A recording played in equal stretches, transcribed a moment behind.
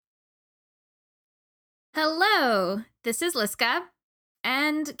Hello, this is Liska,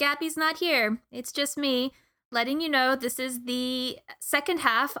 and Gabby's not here. It's just me letting you know this is the second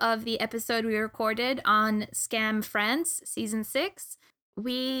half of the episode we recorded on Scam Friends, Season 6.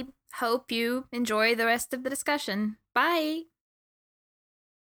 We hope you enjoy the rest of the discussion. Bye!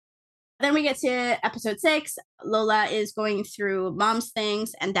 Then we get to episode 6. Lola is going through mom's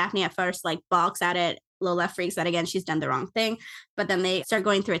things, and Daphne at first balks at it. Lola freaks out again. She's done the wrong thing. But then they start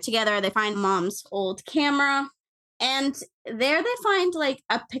going through it together. They find mom's old camera. And there they find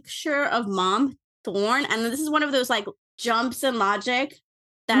a picture of mom, Thorn. And this is one of those jumps in logic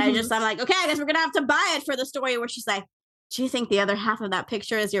that I'm like, okay, I guess we're going to have to buy it for the story, where she's like, do you think the other half of that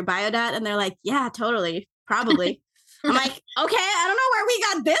picture is your bio dad? And they're like, yeah, totally. Probably. I'm like, okay, I don't know where we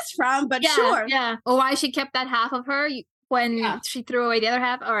got this from, but sure. Yeah. Or why she kept that half of her when she threw away the other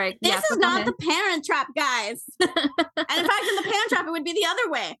half. All right. This is not the Parent Trap, guys. And in fact, in the Parent Trap, it would be the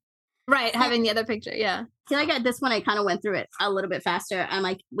other way. Right, having the other picture, yeah. See, at this one, I kind of went through it a little bit faster. I'm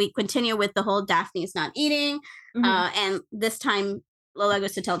like, we continue with the whole Daphne's not eating. And this time, Lola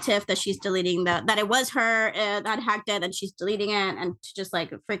goes to tell Tiff that she's deleting that it was her that hacked it, and she's deleting it, and to just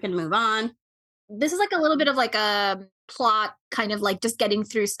freaking move on. This is a little bit of a plot kind of just getting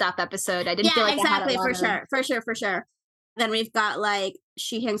through stuff episode. I didn't feel like exactly, for sure. Then we've got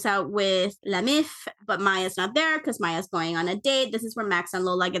she hangs out with La Mif, but Maya's not there because Maya's going on a date. This is where Max and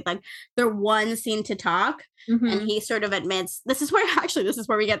Lola get their one scene to talk, and he sort of admits this is where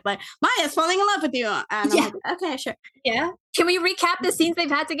we get Maya's falling in love with you, and I'm like, okay, sure, yeah. Can we recap the scenes they've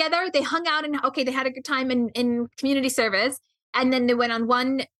had together? They hung out and they had a good time in community service, and then they went on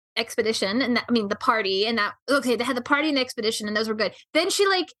one expedition, and the party, and they had the party and the expedition, and those were good. Then she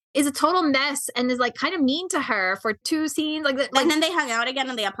is a total mess and is kind of mean to her for 2 scenes, and then they hung out again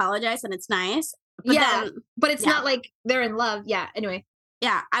and they apologize, and it's nice. But it's not they're in love. Anyway,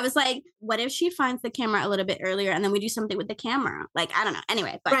 I was like, what if she finds the camera a little bit earlier and then we do something with the camera? I don't know.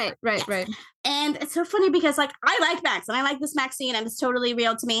 Anyway, but right. And it's so funny because I like Max, and I like this Max scene, and it's totally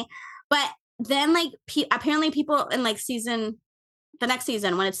real to me. But then apparently people in the next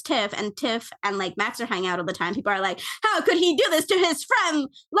season, when it's Tiff and Max are hanging out all the time, people are like, how could he do this to his friend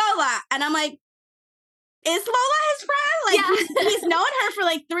Lola? And I'm like, is Lola his friend? He's known her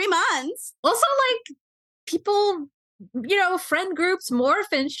for 3 months. Also, people, friend groups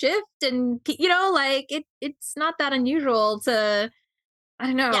morph and shift, and it's not that unusual to, I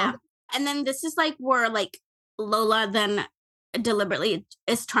don't know. Yeah. And then this is where Lola then deliberately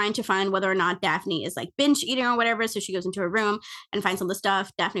is trying to find whether or not Daphne is binge eating or whatever. So she goes into her room and finds all the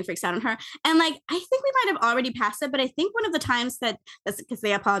stuff. Daphne freaks out on her. And I think we might have already passed it, but I think one of the times that's because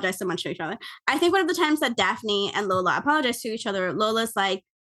they apologize so much to each other. I think one of the times that Daphne and Lola apologize to each other, Lola's like,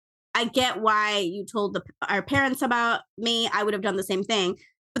 I get why you told our parents about me. I would have done the same thing.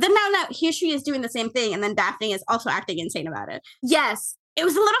 But then now here she is doing the same thing. And then Daphne is also acting insane about it. Yes. It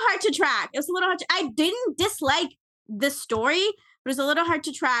was a little hard to track. I didn't dislike this story, but it was a little hard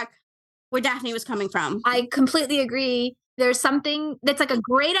to track where Daphne was coming from. I completely agree. There's something that's a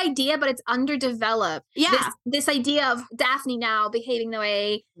great idea, but it's underdeveloped. Yeah. This idea of Daphne now behaving the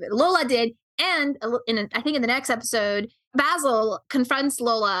way Lola did. And I think in the next episode, Basil confronts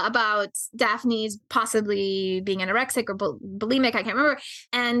Lola about Daphne's possibly being anorexic or bulimic. I can't remember.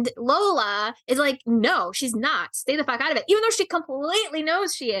 And Lola is like, no, she's not. Stay the fuck out of it. Even though she completely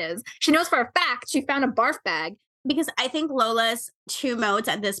knows she is. She knows for a fact she found a barf bag. Because I think Lola's 2 modes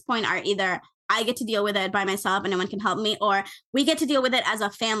at this point are either I get to deal with it by myself and no one can help me, or we get to deal with it as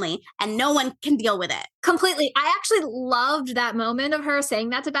a family and no one can deal with it. Completely. I actually loved that moment of her saying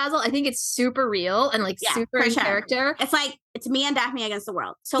that to Basil. I think it's super real and super in character. It's it's me and Daphne against the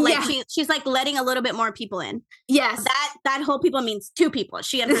world. So she's letting a little bit more people in. Yes. That whole people means 2 people.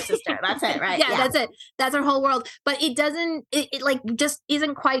 She and her sister. That's it, right? That's it. That's her whole world. But it doesn't, it just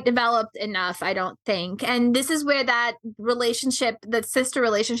isn't quite developed enough, I don't think. And this is where that relationship, that sister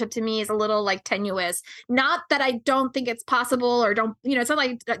relationship to me is a little tenuous. Not that I don't think it's possible or don't, it's not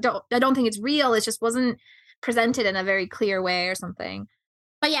I don't think it's real. It just wasn't presented in a very clear way or something.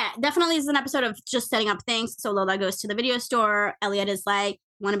 But definitely is an episode of just setting up things. So Lola goes to the video store. Elliot is like,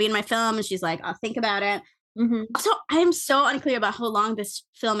 want to be in my film? And she's like, I'll think about it. Also, I'm so unclear about how long this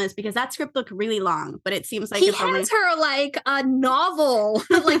film is because that script looked really long, but it seems like he hands her a novel,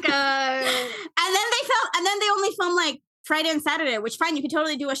 and then they only film Friday and Saturday, which fine, you could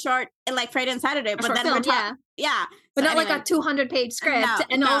totally do a short in Friday and Saturday, but then film, but so not a 200-page script,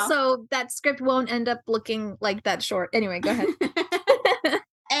 also that script won't end up looking like that short. Anyway, go ahead.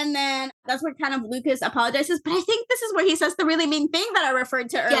 And then that's where kind of Lucas apologizes, but I think this is where he says the really mean thing that I referred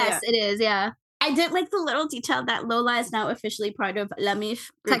to earlier. Yes, it is, yeah. I did like the little detail that Lola is now officially part of Lamif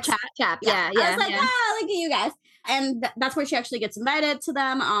group chat. Yeah. I was like, look at you guys. And that's where she actually gets invited to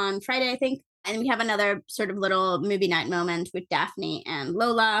them on Friday, I think. And we have another sort of little movie night moment with Daphne and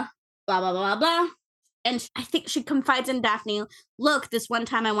Lola, blah, blah, blah, blah. And I think she confides in Daphne, look, this one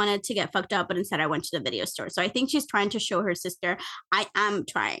time I wanted to get fucked up, but instead I went to the video store. So I think she's trying to show her sister, I am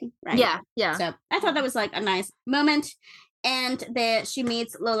trying, right? Yeah. So I thought that was like a nice moment. And she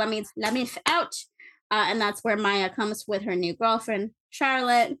meets Lamif out. And that's where Maya comes with her new girlfriend,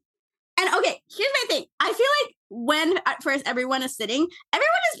 Charlotte. And okay, here's my thing. I feel like when at first everyone is sitting,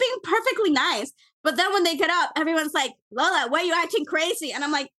 everyone is being perfectly nice. But then when they get up, everyone's like, Lola, why are you acting crazy? And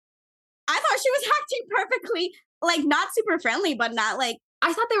I'm like, I thought she was acting perfectly, like not super friendly, but not like.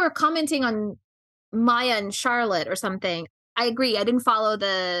 I thought they were commenting on Maya and Charlotte or something. I agree. I didn't follow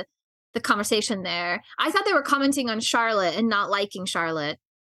the conversation there. I thought they were commenting on Charlotte and not liking Charlotte.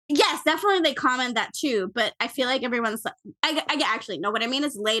 Yes, definitely they comment that too. But I feel like everyone's like, I actually know what I mean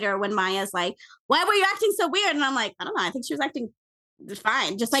is later when Maya's like, why were you acting so weird? And I'm like, I don't know. I think she was acting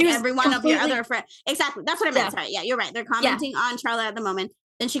fine. Just like every one of your other friends. Exactly. That's what I meant. Yeah. Sorry. Yeah, you're right. They're commenting on Charlotte at the moment.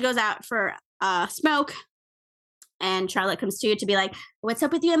 Then she goes out for smoke. And Charlotte comes to you to be like, what's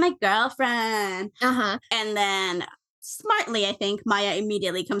up with you and my girlfriend? And then smartly, I think, Maya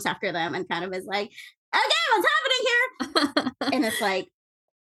immediately comes after them and kind of is like, okay, what's happening here? And it's like,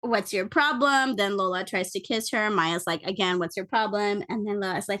 what's your problem? Then Lola tries to kiss her. Maya's like, again, what's your problem? And then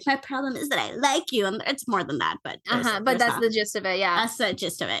Lola's like, my problem is that I like you. And it's more than that, but but that's the gist of it. Yeah. That's the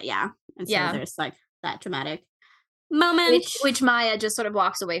gist of it. Yeah. And so there's like that dramatic moment. Which Maya just sort of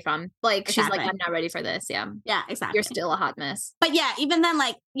walks away from. Like, she's like, I'm not ready for this. Yeah. Yeah, exactly. You're still a hot mess. But yeah, even then,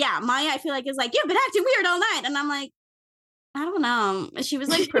 like, yeah, Maya, I feel like is like, you've been acting weird all night. And I'm like, I don't know. She was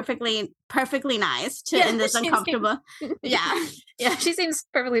like perfectly nice in this uncomfortable. Yeah. She seems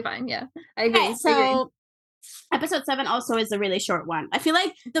perfectly fine. Yeah. I agree. Okay, so episode 7 also is a really short one. I feel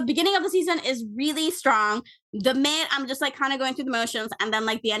like the beginning of the season is really strong. The mid, I'm just like kind of going through the motions. And then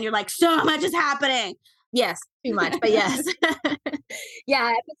like the end, you're like, so much is happening. Yes, too much, but yes.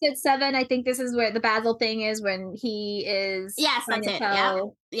 Yeah, episode 7, I think this is where the Basil thing is when he is trying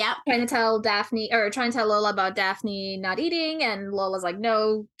to tell Daphne or trying to tell Lola about Daphne not eating, and Lola's like,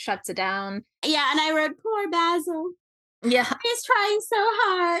 no, shuts it down. Yeah, and I wrote, poor Basil. Yeah. He's trying so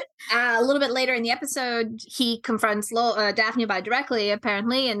hard. A little bit later in the episode, he confronts Daphne about it directly,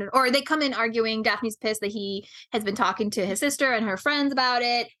 apparently, or they come in arguing. Daphne's pissed that he has been talking to his sister and her friends about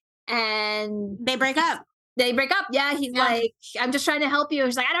it. And they break up. Yeah, he's like, I'm just trying to help you.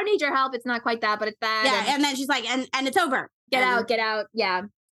 She's like, I don't need your help. It's not quite that, but it's that. Yeah, and then she's like, and it's over. Get out. Yeah.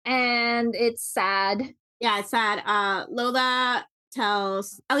 And it's sad. Yeah, it's sad. Lola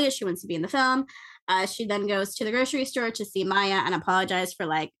tells Elliot she wants to be in the film. She then goes to the grocery store to see Maya and apologize for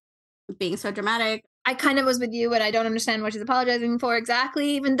like being so dramatic. I kind of was with you, and I don't understand what she's apologizing for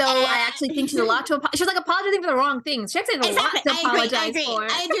exactly, even though I actually think she's a lot to apologize. She's like apologizing for the wrong things. She actually has a lot to apologize for.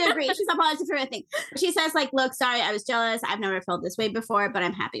 I do agree. She's apologizing for everything. She says like, look, sorry, I was jealous. I've never felt this way before, but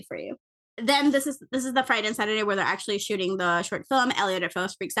I'm happy for you. Then this is the Friday and Saturday where they're actually shooting the short film. Elliot at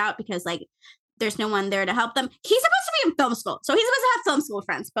first freaks out because like there's no one there to help them. He's supposed to be in film school. So he's supposed to have film school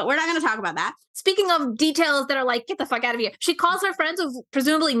friends, but we're not going to talk about that. Speaking of details that are like, get the fuck out of here. She calls her friends who've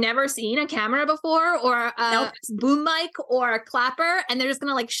presumably never seen a camera before or a boom mic or a clapper, and they're just going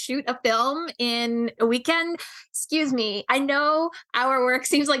to like shoot a film in a weekend. Excuse me. I know our work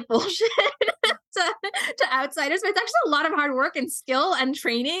seems like bullshit to outsiders, but it's actually a lot of hard work and skill and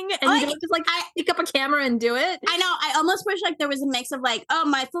training. And you don't just like pick up a camera and do it. I know. I almost wish like there was a mix of like, oh,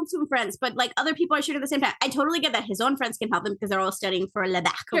 my film school friends, but like other people are shooting at the same time. I totally get that his own friends can help him because they're all studying for Le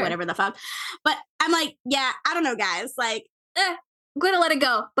Bac or whatever the fuck. But I'm like, yeah, I don't know, guys. Like, I'm going to let it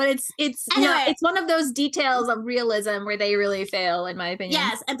go. But it's anyway. It's one of those details of realism where they really fail, in my opinion.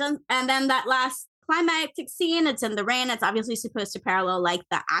 Yes, and then that last climactic scene, it's in the rain. It's obviously supposed to parallel like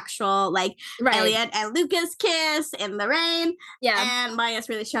the actual like Elliot and Lucas kiss in the rain. Yeah. And Maya's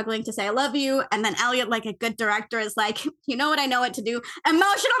really struggling to say I love you. And then Elliot, like a good director, is like, you know what, I know what to do.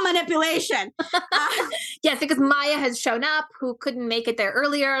 Emotional manipulation. Yes, because Maya has shown up who couldn't make it there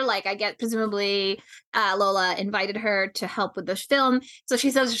earlier. Like I get presumably Lola invited her to help with the film. So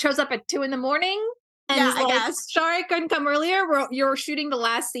she shows up at 2 a.m. And I guess. Sorry, I couldn't come earlier. You're shooting the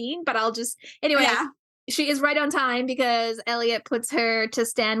last scene, but I'll just anyway. Yeah. She is right on time because Elliot puts her to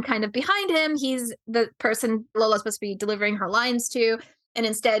stand kind of behind him. He's the person Lola's supposed to be delivering her lines to, and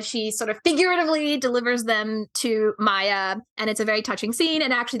instead she sort of figuratively delivers them to Maya, and it's a very touching scene.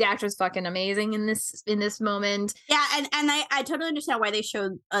 And actually, the actor is fucking amazing in this moment. Yeah, and I totally understand why they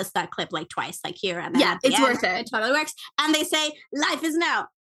showed us that clip like twice, like here and then. Yeah, it's worth it. It totally works. And they say life is now.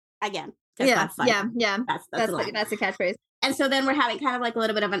 Again, Yeah, That's like, yeah. that's the line. That's the catchphrase. And so then we're having kind of like a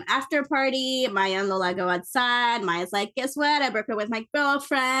little bit of an after party. Maya and Lola go outside. Maya's like, guess what? I broke up with my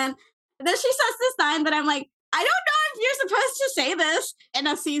girlfriend. And then she says this line that I'm like, I don't know if you're supposed to say this in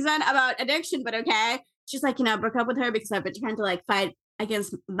a season about addiction, but okay. She's like, I broke up with her because I've been trying to like fight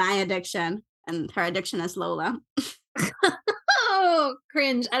against my addiction. And her addiction is Lola. Oh,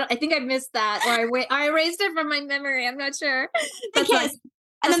 cringe. I think I missed that. Or I erased it from my memory. I'm not sure. The kiss.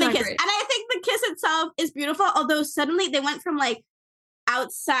 And then they kiss. Great. And I think the kiss itself is beautiful, although suddenly they went from like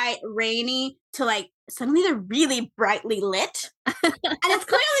outside rainy to like suddenly they're really brightly lit. And it's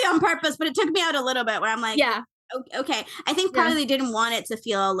clearly on purpose, but it took me out a little bit where I'm like, yeah, okay. I think probably they didn't want it to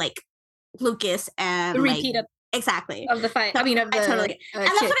feel like Lucas and repeat like, exactly of the fight. So, I mean, of the, and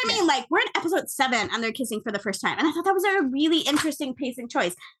that's kiss, what I mean. Like, we're in episode 7 and they're kissing for the first time, and I thought that was a really interesting pacing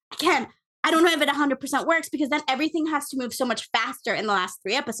choice. Again, I don't know if it 100% works because then everything has to move so much faster in the last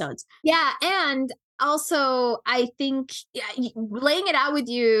 3 episodes. Yeah, and also I think laying it out with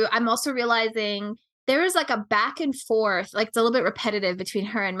you, I'm also realizing there is like a back and forth, like it's a little bit repetitive between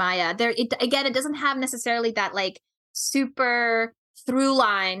her and Maya. It doesn't have necessarily that like super through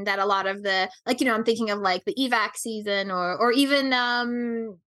line that a lot of the like, I'm thinking of like the evac season or even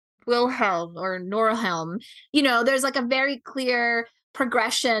Wilhelm or Norhelm. There's like a very clear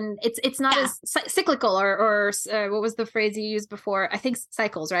progression. It's not as cyclical or what was the phrase you used before? I think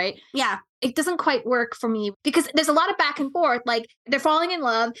cycles, right? Yeah. It doesn't quite work for me because there's a lot of back and forth. Like they're falling in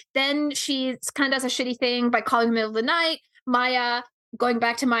love. Then she kind of does a shitty thing by calling in the middle of the night. Maya, going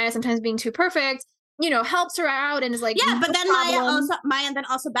back to Maya sometimes being too perfect, helps her out and is like, yeah, but then Maya then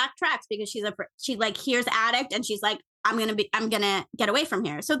also backtracks because she like hears addict and she's like, I'm gonna get away from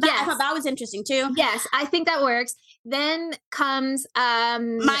here. So I thought that was interesting too. Yes, I think that works. Then comes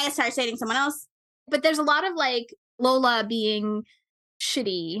Maya starts dating someone else. But there's a lot of like Lola being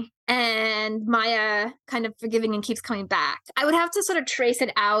shitty and Maya kind of forgiving and keeps coming back. I would have to sort of trace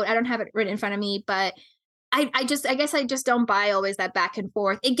it out. I don't have it written in front of me, but I guess I just don't buy always that back and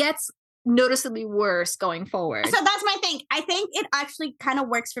forth. It gets noticeably worse going forward. So that's my thing. I think it actually kind of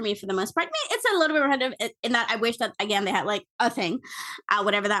works for me for the most part. I mean, it's a little bit repetitive in that I wish that, again, they had like a thing,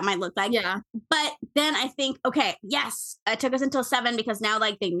 whatever that might look like. Yeah. But then I think, okay, yes, it took us until 7 because now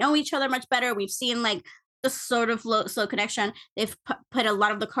like they know each other much better. We've seen like the sort of slow connection. They've put a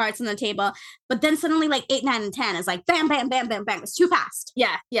lot of the cards on the table. But then suddenly like 8, 9, and 10 is like bam, bam, bam, bam, bam. It's too fast.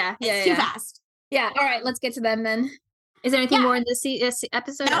 It's too fast. Yeah. All right, let's get to them then. Is there anything more in this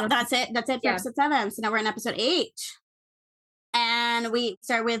episode? No, that's it. That's it for episode 7. So now we're in episode 8. And we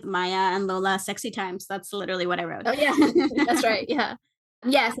start with Maya and Lola sexy times. That's literally what I wrote. Oh, yeah. That's right. Yeah.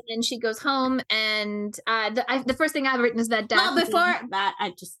 Yes. And then she goes home. And the first thing I've written is that Well, before that,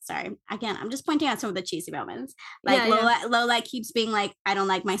 Again, I'm just pointing out some of the cheesy moments. Like Lola keeps being like, I don't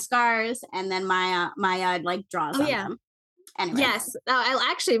like my scars. And then Maya like draws on them. Anyway. Yes. I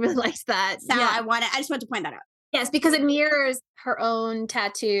actually really liked that. So I just want to point that out. Yes, because it mirrors her own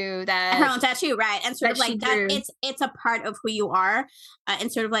tattoo. Right? And sort of like that. It's a part of who you are,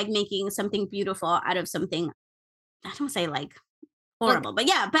 and sort of like making something beautiful out of something. I don't say like horrible, but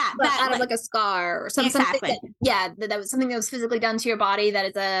yeah, bad out of like a scar or something. Exactly. That was something that was physically done to your body. That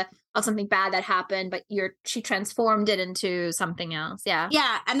is of something bad that happened, but she transformed it into something else. Yeah.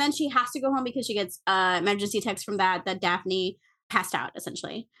 Yeah, and then she has to go home because she gets emergency text from that Daphne passed out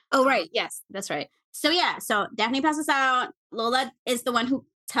essentially. Oh right, yes, that's right. So Daphne passes out. Lola is the one who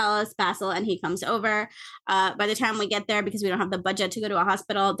tells Basil and he comes over. By the time we get there, because we don't have the budget to go to a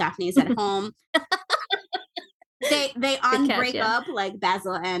hospital, Daphne is at home. They break up, like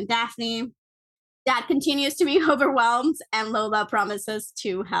Basil and Daphne. Dad continues to be overwhelmed and Lola promises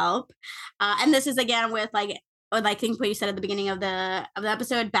to help. And this is again with like I think what you said at the beginning of the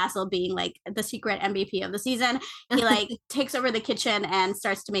episode, Basil being like the secret MVP of the season. He like takes over the kitchen and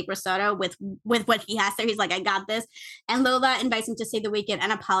starts to make risotto with what he has there. He's like, I got this. And Lola invites him to stay the weekend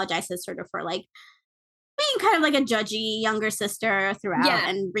and apologizes sort of for like being kind of like a judgy younger sister throughout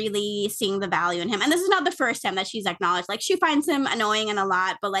and really seeing the value in him. And this is not the first time that she's acknowledged. Like she finds him annoying and a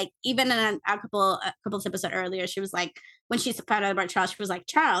lot, but like even in a couple of episodes earlier, she was like, when she found out about Charles, she was like,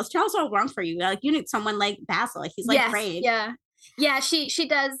 Charles all wrong for you. Like you need someone like Basil. He's like great. Yeah, she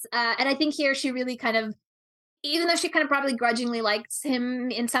does. And I think here she really kind of, even though she kind of probably grudgingly likes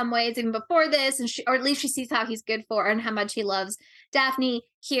him in some ways even before this, or at least she sees how he's good for her and how much he loves Daphne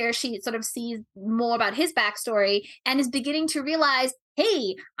here, she sort of sees more about his backstory and is beginning to realize,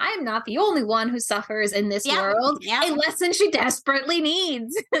 hey, I'm not the only one who suffers in this world. A lesson she desperately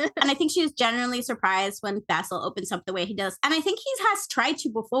needs. And I think she's genuinely surprised when Basil opens up the way he does. And I think he has tried to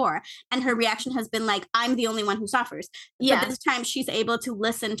before. And her reaction has been like, I'm the only one who suffers. Yeah. But this time she's able to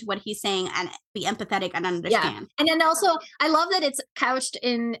listen to what he's saying and be empathetic and understand. Yeah. And then also, I love that it's couched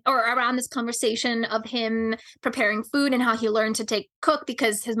in or around this conversation of him preparing food and how he learned to cook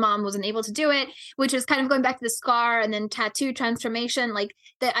because his mom wasn't able to do it, which is kind of going back to the scar and then tattoo transformation. Like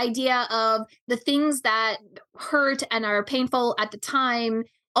the idea of the things that hurt and are painful at the time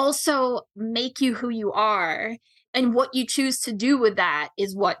also make you who you are, and what you choose to do with that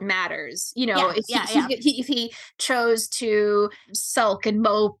is what matters. If he chose to sulk and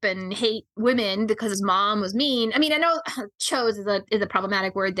mope and hate women because his mom was mean. I mean, I know chose is a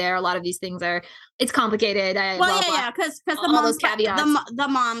problematic word there. A lot of these things it's complicated. Because all those caveats. The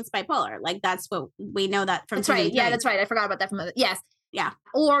mom's bipolar. Like that's what we know that from. That's right. Yeah, that's right. I forgot about that from yes. Yeah.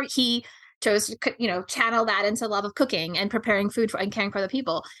 Or he chose to, channel that into love of cooking and preparing food for and caring for other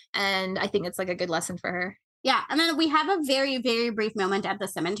people. And I think it's like a good lesson for her. Yeah. And then we have a very, very brief moment at the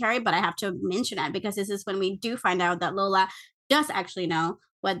cemetery, but I have to mention it because this is when we do find out that Lola does actually know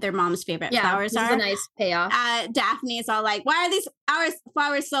what their mom's favorite flowers are. It's a nice payoff. Daphne is all like, why are these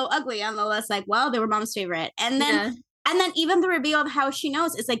flowers so ugly? And Lola's like, well, they were mom's favorite. And then even the reveal of how she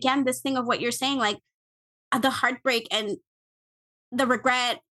knows is again, this thing of what you're saying, like the heartbreak and the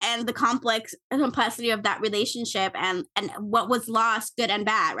regret and the complexity of that relationship and what was lost, good and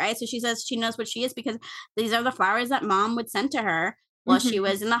bad, right? So she says she knows what she is because these are the flowers that mom would send to her while she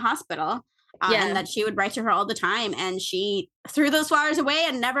was in the hospital. And that she would write to her all the time. And she threw those flowers away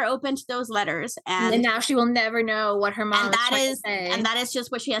and never opened those letters. And now she will never know what her mom is to say. And that is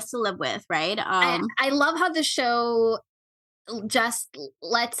just what she has to live with, right? I love how the show just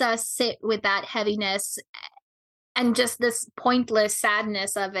lets us sit with that heaviness and just this pointless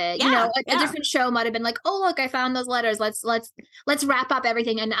sadness of it. A different show might have been like, oh look, I found those letters. Let's wrap up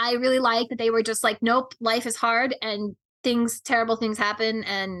everything. And I really like that they were just like, nope, life is hard and terrible things happen.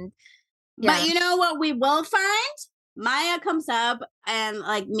 And but you know what we will find? Maya comes up and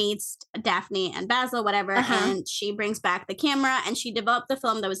like meets Daphne and Basil, whatever, and she brings back the camera and she developed the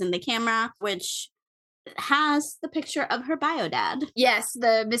film that was in the camera, which has the picture of her bio dad. Yes,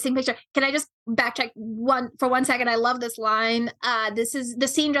 the missing picture. Can I just backtrack for 1 second? I love this line. This is the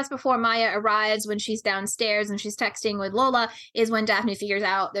scene just before Maya arrives when she's downstairs and she's texting with Lola is when Daphne figures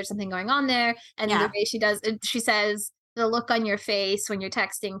out there's something going on there. And the way she says, the look on your face when you're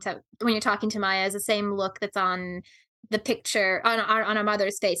talking to Maya is the same look that's on the picture on our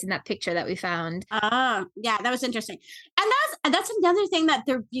mother's face in that picture that we found. Yeah, that was interesting. And that's another thing that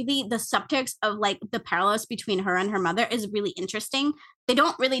the subtext of like the parallels between her and her mother is really interesting. They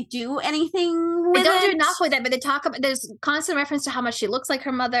don't really do anything with it. They don't do enough with it, but they talk about, there's constant reference to how much she looks like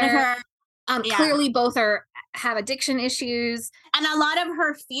her mother. Clearly both have addiction issues. And a lot of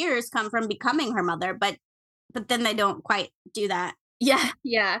her fears come from becoming her mother, but then they don't quite do that.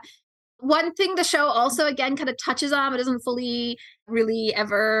 Yeah. One thing the show also, again, kind of touches on, but doesn't fully really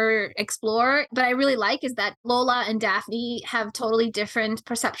ever explore, but I really like is that Lola and Daphne have totally different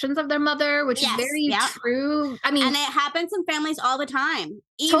perceptions of their mother, which is very true. I mean, and it happens in families all the time.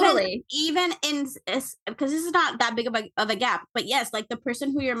 Even in, because this is not that big of a gap, but yes, like the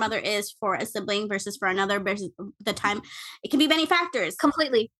person who your mother is for a sibling versus for another versus the time, it can be many factors.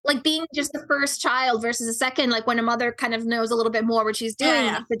 Completely. Like being just the first child versus a second, like when a mother kind of knows a little bit more what she's doing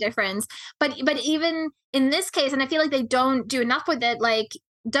makes the difference. But even in this case, and I feel like they don't do enough with it, like,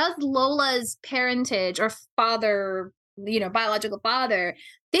 does Lola's parentage or father, biological father,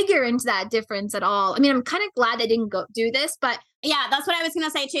 figure into that difference at all? I mean, I'm kind of glad they didn't do this, but yeah, that's what I was going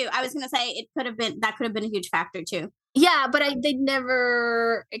to say too. I was going to say that could have been a huge factor too. Yeah, but they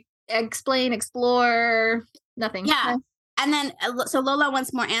never explore, nothing. Yeah. And then, so Lola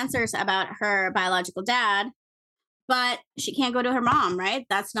wants more answers about her biological dad, but she can't go to her mom, right?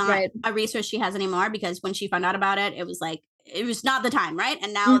 That's not a resource she has anymore because when she found out about it, it was not the time, right?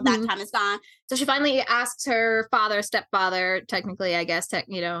 And now that time is gone. So she finally asks her stepfather, technically, I guess,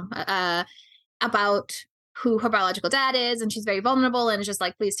 about who her biological dad is. And she's very vulnerable and is just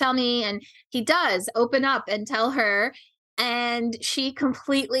like, please tell me. And he does open up and tell her. And she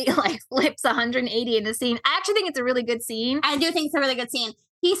completely like flips 180 in the scene. I actually think it's a really good scene. I do think it's a really good scene.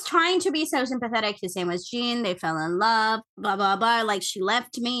 He's trying to be so sympathetic. The same as Jean. They fell in love, blah, blah, blah. Like, she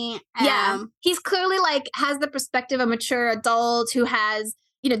left me. He's clearly like has the perspective of a mature adult who has,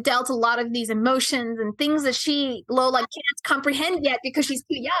 dealt a lot of these emotions and things that Lola can't comprehend yet because she's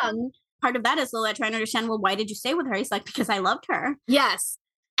too young. part of that is Lola trying to understand, well, why did you stay with her? He's like, because I loved her. Yes.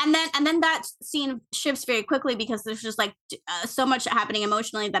 And then that scene shifts very quickly because there's just like so much happening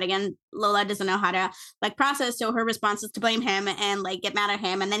emotionally that again Lola doesn't know how to like process. So her response is to blame him and like get mad at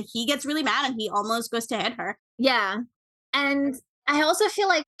him, and then he gets really mad and he almost goes to hit her. Yeah. And I also feel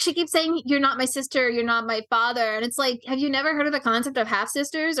like she keeps saying, "You're not my sister, you're not my father." And it's like, have you never heard of the concept of half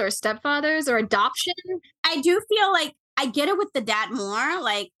sisters or stepfathers or adoption? I do feel like I get it with the dad more,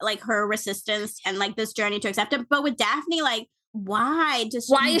 like her resistance and like this journey to accept it. But with Daphne, like, why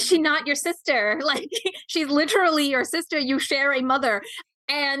is she not your sister? Like, she's literally your sister. You share a mother.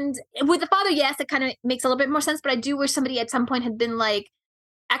 And with the father, yes, it kind of makes a little bit more sense. But I do wish somebody at some point had been like,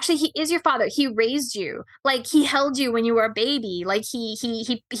 actually, he is your father. He raised you. Like, he held you when you were a baby. Like,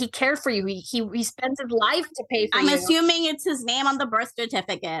 he cared for you. He spends his life to pay for I'm you. assuming it's his name on the birth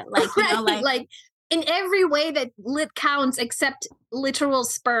certificate. Like, you know, like in every way that lit counts except literal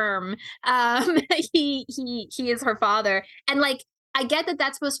sperm, he is her father. And like, I get that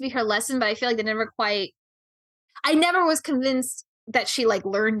that's supposed to be her lesson, but I feel like I never was convinced that she like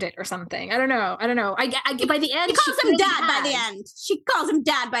learned it or something. I don't know. I by the end, she calls him dad by the end. She calls him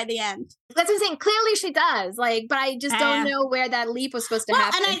dad by the end. That's what I'm saying. Clearly she does. Like, but I just don't know where that leap was supposed to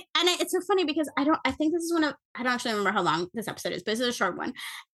happen. And it's so funny because I think this is I don't actually remember how long this episode is, but this is a short one.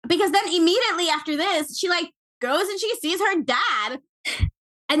 Because then immediately after this, she like goes and she sees her dad.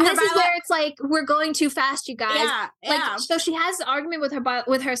 And this is where it's like, we're going too fast, you guys. Yeah. So she has an argument with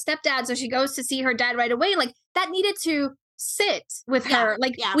her stepdad, so she goes to see her dad right away. Like, that needed to sit with her.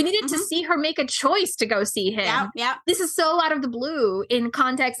 Like, we needed to see her make a choice to go see him. Yeah. This is so out of the blue in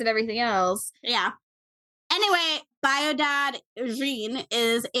context of everything else. Yeah. Anyway, bio dad Jean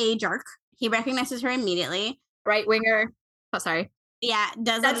is a jerk. He recognizes her immediately. Right winger. Oh, sorry. Yeah,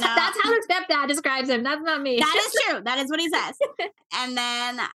 doesn't know. That's how the stepdad describes him. That's not me. That is true. That is what he says. And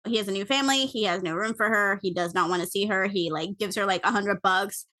then he has a new family. He has no room for her. He does not want to see her. He like gives her like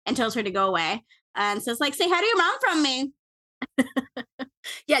 $100 and tells her to go away. And says like, say hi to your mom from me.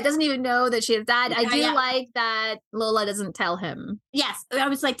 Yeah, doesn't even know that she has died. I do like that Lola doesn't tell him. Yes. I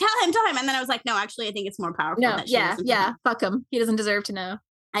was like, tell him. And then I was like, no, actually, I think it's more powerful. No, fuck him. He doesn't deserve to know.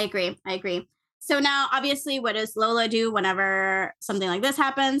 I agree. So now, obviously, what does Lola do whenever something like this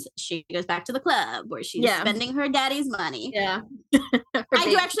happens? She goes back to the club where she's spending her daddy's money. Yeah. I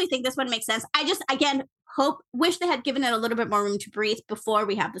do actually think this one makes sense. I just, again, wish they had given it a little bit more room to breathe before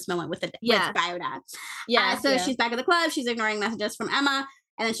we have this moment with bio dad. Yeah. So she's back at the club. She's ignoring messages from Emma.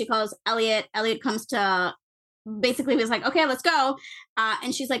 And then she calls Elliot. Elliot comes to basically was like, okay, let's go.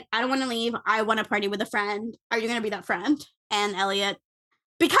 And she's like, I don't want to leave. I want to party with a friend. Are you going to be that friend? And Elliot,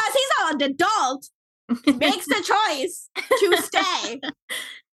 because he's an adult, makes the choice to stay.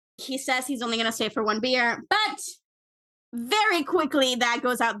 He says he's only going to stay for one beer, but very quickly that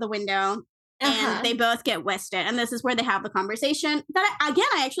goes out the window and they both get wasted. And this is where they have the conversation that,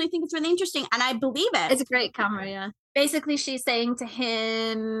 I actually think it's really interesting and I believe it. It's a great convo, yeah. Basically, she's saying to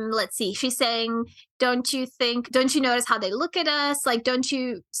him, she's saying, don't you notice how they look at us? Like, don't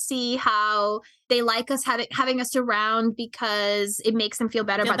you see how they like us having us around because it makes them feel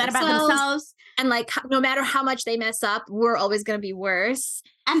better about themselves? And like, no matter how much they mess up, we're always going to be worse.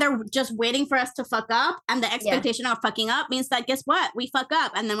 And they're just waiting for us to fuck up. And the expectation of fucking up means that, guess what? We fuck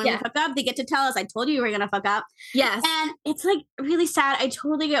up. And then when we fuck up, they get to tell us, I told you were going to fuck up. Yes. And it's like really sad. I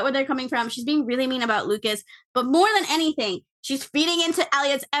totally get where they're coming from. She's being really mean about Lucas. But more than anything, she's feeding into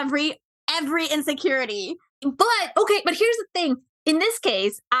Elliot's every insecurity. But here's the thing. In this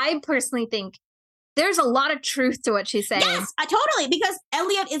case, I personally think there's a lot of truth to what she's saying. Yes, totally. Because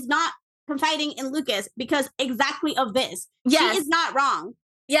Elliot is not confiding in Lucas because exactly of this. Yes. She is not wrong.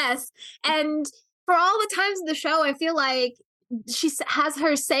 Yes. And for all the times in the show, I feel like she has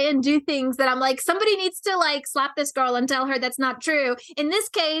her say and do things that I'm like, somebody needs to like slap this girl and tell her that's not true. In this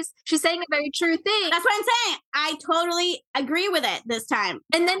case, she's saying a very true thing. That's what I'm saying. I totally agree with it this time.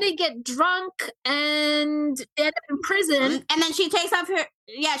 And then they get drunk and end up in prison. And then she takes off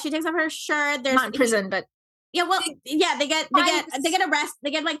her shirt. There's not in prison, but yeah, well, yeah, they get arrested.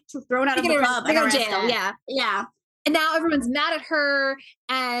 They get like thrown out of the club. They go to jail. Yeah. Yeah. And now everyone's mad at her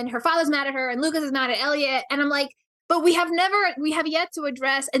and her father's mad at her and Lucas is mad at Elliot. And I'm like, but we have yet to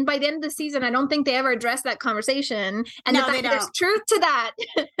address, and by the end of the season, I don't think they ever address that conversation. And no, they don't. There's truth to that.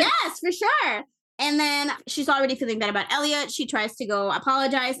 Yes, for sure. And then she's already feeling bad about Elliot. She tries to go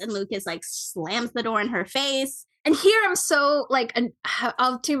apologize, and Lucas like slams the door in her face. And here I'm so like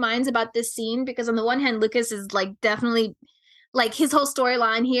of two minds about this scene because on the one hand, Lucas is like definitely like his whole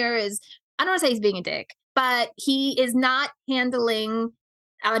storyline here is, I don't want to say he's being a dick, but he is not handling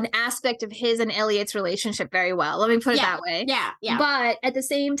an aspect of his and Elliot's relationship very well. Let me put it that way. Yeah. But at the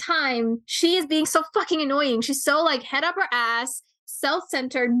same time, she is being so fucking annoying. She's so like head up her ass,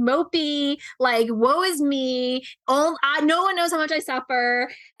 self-centered, mopey, like woe is me. No one knows how much I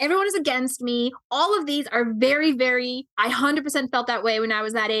suffer. Everyone is against me. All of these are very, very. I 100% felt that way when I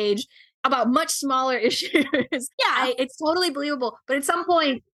was that age about much smaller issues. Yeah, it's totally believable. But at some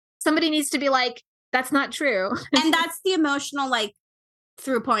point, somebody needs to be like, "That's not true." And that's the emotional like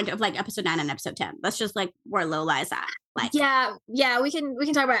through point of like episode 9 and episode 10. That's just like where Lola is at. Like, yeah, we can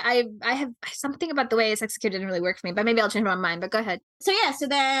talk about it. I have something about the way it's executed didn't really work for me, but maybe I'll change my mind. But go ahead. So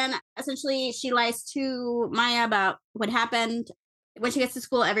then essentially she lies to Maya about what happened. When she gets to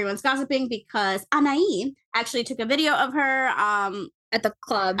school, everyone's gossiping because Anaí actually took a video of her at the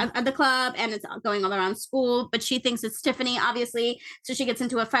club. At the club, and it's going all around school, but she thinks it's Tiffany, obviously. So she gets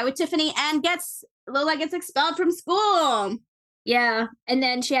into a fight with Tiffany and Lola gets expelled from school. Yeah. And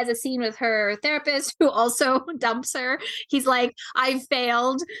then she has a scene with her therapist who also dumps her. He's like, I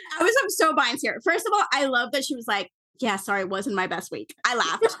failed. I was so biased here. First of all, I love that she was like, yeah, sorry, it wasn't my best week. I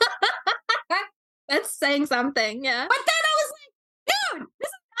laughed. That's saying something. Yeah. But then I was like, dude, this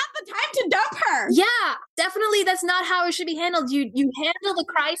is not the time to dump her. Yeah, definitely. That's not how it should be handled. You handle the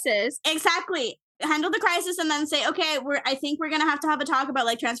crisis. Exactly. Handle the crisis and then say, okay, I think we're gonna have a talk about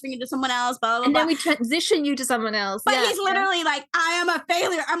like transferring you to someone else, blah, blah, and blah. then we transition you to someone else. But he's literally like, I am a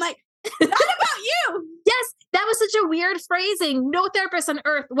failure. I'm like, not about you. Yes, that was such a weird phrasing. No therapist on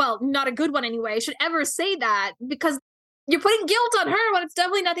earth, well, not a good one anyway, should ever say that because you're putting guilt on her when it's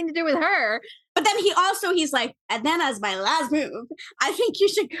definitely nothing to do with her. But then he's like, and then as my last move, I think you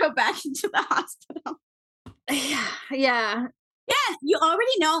should go back into the hospital. Yeah. Yeah, you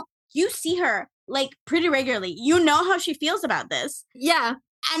already know. You see her like pretty regularly. You know how she feels about this. Yeah.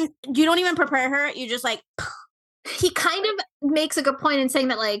 And you don't even prepare her. You just like... He kind of makes a good point in saying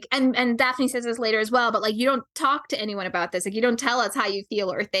that like, and Daphne says this later as well, but like, you don't talk to anyone about this. Like, you don't tell us how you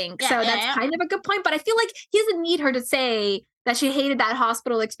feel or think. So that's kind of a good point. But I feel like he doesn't need her to say that she hated that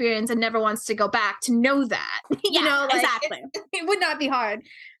hospital experience and never wants to go back to know that. You know, like, exactly. It would not be hard.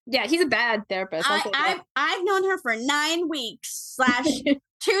 Yeah, he's a bad therapist. I've known her for 9 weeks /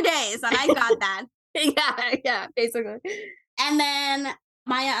 2 days, and I got that. Yeah, basically. And then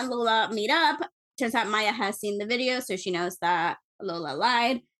Maya and Lola meet up. Turns out Maya has seen the video, so she knows that Lola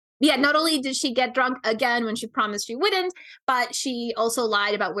lied. Yeah, not only did she get drunk again when she promised she wouldn't, but she also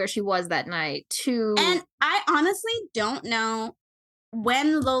lied about where she was that night too. And I honestly don't know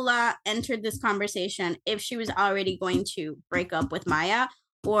when Lola entered this conversation if she was already going to break up with Maya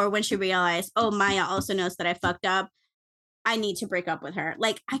or when she realized, oh, Maya also knows that I fucked up. I need to break up with her.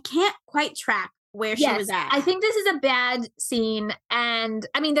 Like, I can't quite track where she was at. I think this is a bad scene. And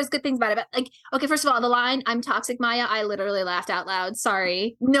I mean, there's good things about it. But like, okay, first of all, the line, I'm toxic, Maya, I literally laughed out loud.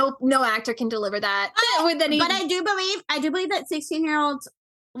 Sorry. No actor can deliver that. But I do believe that 16-year-old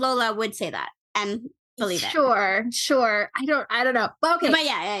Lola would say that and believe it. Sure. I don't know. But okay. But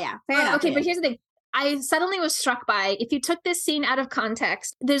yeah. Fair enough. Okay, but here's the thing. I suddenly was struck by, if you took this scene out of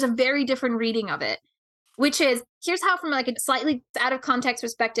context, there's a very different reading of it, which is, here's how from like a slightly out of context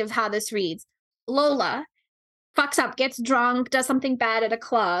perspective, how this reads. Lola fucks up, gets drunk, does something bad at a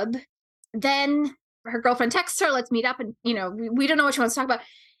club. Then her girlfriend texts her, let's meet up. And, you know, we don't know what she wants to talk about.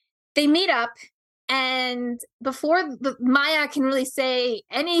 They meet up. And before Maya can really say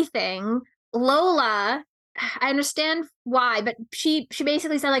anything, Lola, I understand why, but she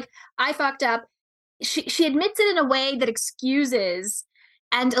basically said, like, I fucked up. She admits it in a way that excuses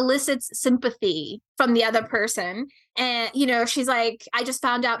and elicits sympathy from the other person. And, you know, she's like, I just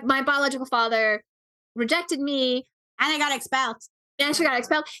found out my biological father rejected me. And I got expelled. And she got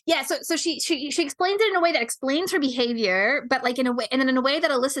expelled. Yeah, so she explains it in a way that explains her behavior, but like in a way, and then in a way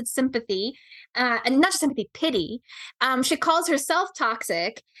that elicits sympathy, and not just sympathy, pity. She calls herself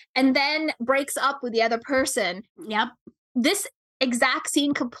toxic and then breaks up with the other person. Yep. This exact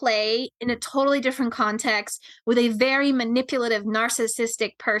scene could play in a totally different context with a very manipulative,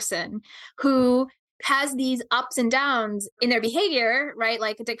 narcissistic person who has these ups and downs in their behavior, right?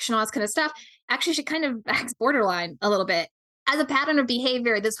 Like addiction, all this kind of stuff. Actually, she kind of acts borderline a little bit. As a pattern of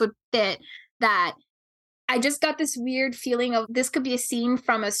behavior, this would fit that. I just got this weird feeling of this could be a scene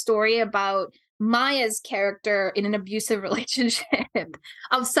from a story about Maya's character in an abusive relationship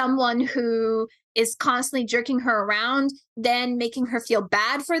of someone who is constantly jerking her around, then making her feel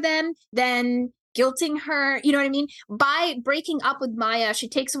bad for them, then guilting her, you know what I mean? By breaking up with Maya, she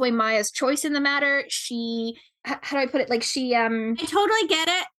takes away Maya's choice in the matter. She, how do I put it? Like she, I totally get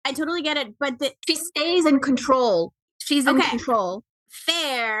it. But she stays in control. She's in control.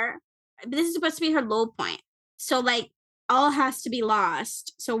 Fair. But this is supposed to be her low point. So like, all has to be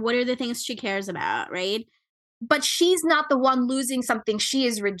lost. So what are the things she cares about, right? But she's not the one losing something she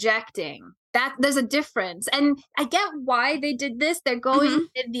is rejecting. That there's a difference. And I get why they did this. They're going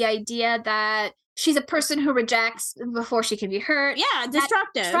with the idea that she's a person who rejects before she can be hurt. Yeah,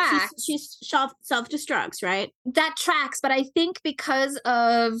 destructive. She's self-destructs, right? That tracks, but I think because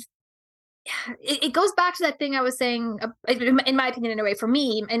of it goes back to that thing I was saying, in my opinion, in a way, for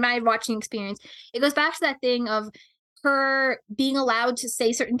me, in my watching experience, it goes back to that thing of her being allowed to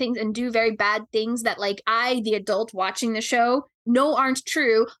say certain things and do very bad things that, like, I, the adult watching the show, know aren't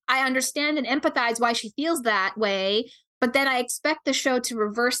true. I understand and empathize why she feels that way, but then I expect the show to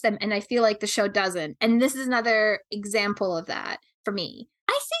reverse them, and I feel like the show doesn't. And this is another example of that for me.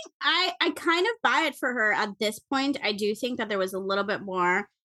 I think I kind of buy it for her at this point. I do think that there was a little bit more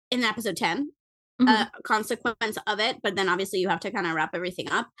in episode 10 consequence of it, but then obviously you have to kind of wrap everything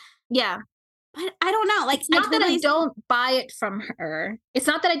up. Yeah. But I don't know. Like, it's not that I don't buy it from her. It's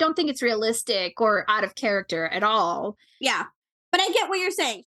not that I don't think it's realistic or out of character at all. Yeah. But I get what you're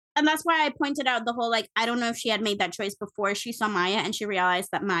saying. And that's why I pointed out the whole, like, I don't know if she had made that choice before she saw Maya and she realized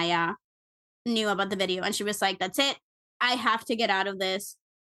that Maya knew about the video and she was like, that's it. I have to get out of this.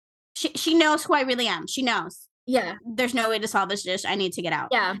 She knows who I really am. She knows. Yeah. There's no way to solve this dish. I need to get out.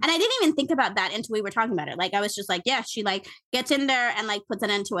 Yeah. And I didn't even think about that until we were talking about it. Like, I was just like, yeah, she like gets in there and like puts an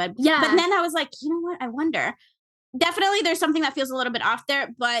end to it. Yeah. But then I was like, you know what? I wonder. Definitely there's something that feels a little bit off there.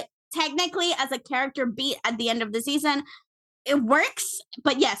 But technically, as a character beat at the end of the season, it works.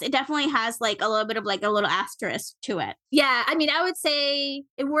 But yes, it definitely has like a little bit of like a little asterisk to it. Yeah. I mean, I would say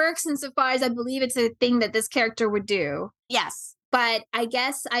it works insofar as I believe it's a thing that this character would do. Yes. But I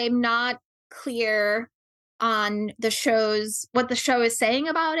guess I am not clear on what the show is saying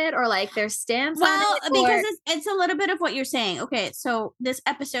about it, or like their stance on it. Because it's a little bit of what you're saying. Okay, so this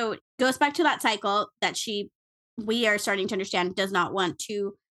episode goes back to that cycle that we are starting to understand does not want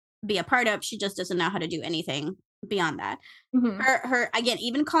to be a part of. She just doesn't know how to do anything beyond that. Her again,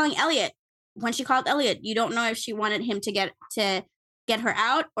 even calling Elliot, when she called Elliot, you don't know if she wanted him to get her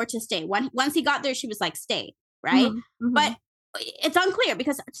out or to stay. Once he got there, she was like, stay, right? But it's unclear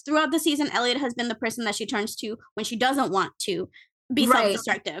because throughout the season, Elliot has been the person that she turns to when she doesn't want to be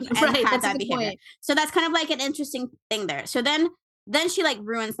self-destructive and have that behavior. Point. So that's kind of like an interesting thing there. So then she like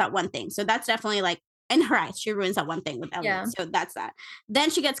ruins that one thing. So that's definitely like, in her eyes, she ruins that one thing with Elliot. Yeah. So that's that. Then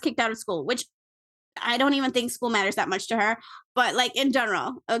she gets kicked out of school, which I don't even think school matters that much to her. But like in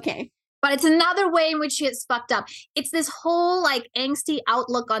general, okay. But it's another way in which she gets fucked up. It's this whole like angsty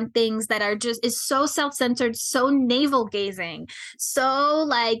outlook on things that are is so self-centered, so navel gazing, so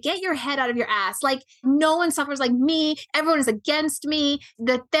like get your head out of your ass. Like no one suffers like me. Everyone is against me.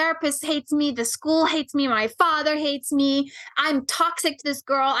 The therapist hates me. The school hates me. My father hates me. I'm toxic to this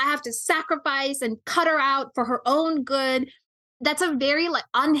girl. I have to sacrifice and cut her out for her own good. That's a very like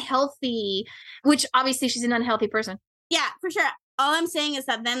unhealthy, which obviously she's an unhealthy person. Yeah, for sure. All I'm saying is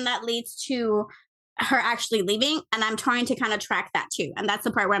that then that leads to her actually leaving, and I'm trying to kind of track that too. And that's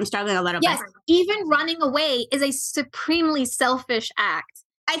the part where I'm struggling a little bit. Yes, even running away is a supremely selfish act.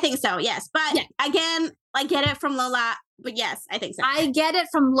 I think so, yes. But again, I get it from Lola, but yes, I think so. I get it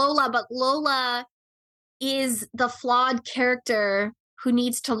from Lola, but Lola is the flawed character who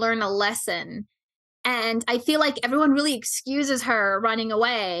needs to learn a lesson. And I feel like everyone really excuses her running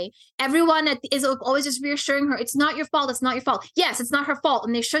away. Everyone is always just reassuring her, it's not your fault, it's not your fault. Yes, it's not her fault,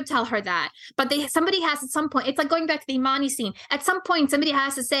 and they should tell her that. But somebody has at some point, it's like going back to the Imani scene. At some point, somebody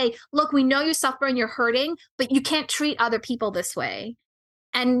has to say, look, we know you suffer and you're hurting, but you can't treat other people this way.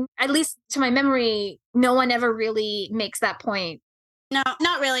 And at least to my memory, no one ever really makes that point. No,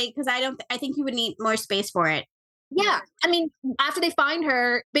 not really, because I think you would need more space for it. Yeah. I mean, after they find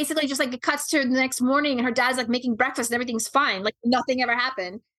her, basically just like it cuts to the next morning and her dad's like making breakfast and everything's fine. Like nothing ever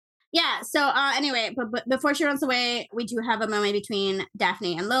happened. Yeah. So anyway, but before she runs away, we do have a moment between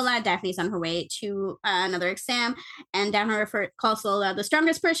Daphne and Lola. Daphne's on her way to another exam, and Daphne calls Lola the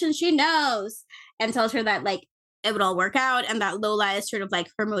strongest person she knows and tells her that like it would all work out and that Lola is sort of like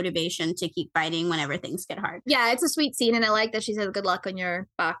her motivation to keep fighting whenever things get hard. Yeah, it's a sweet scene, and I like that she says good luck on your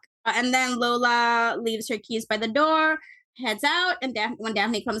buck. And then Lola leaves her keys by the door, heads out, and when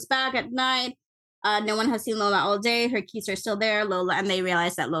Daphne comes back at night, no one has seen Lola all day. Her keys are still there, and they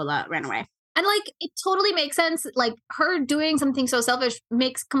realize that Lola ran away. And like, it totally makes sense. Like, her doing something so selfish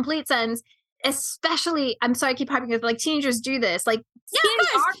makes complete sense. especially, I'm sorry I keep harping on it, but like teenagers do this. Like Yeah, teenagers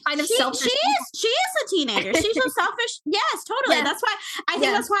of course. are kind of She selfish. is a teenager. She's so selfish. Yes, totally. Yeah. That's why I think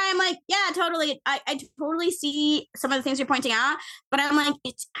Yeah. that's why I'm like, yeah, totally. I totally see some of the things you're pointing out, but I'm like,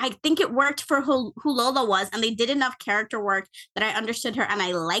 I think it worked for who Lola was, and they did enough character work that I understood her and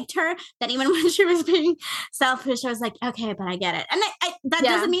I liked her. That even when she was being selfish, I was like, okay, but I get it. And that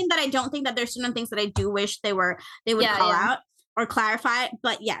doesn't mean that I don't think that there's certain things that I do wish they would call out or clarify.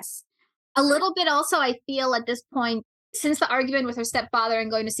 But yes, a little bit. Also, I feel at this point, since the argument with her stepfather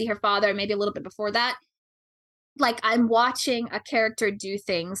and going to see her father, maybe a little bit before that, like I'm watching a character do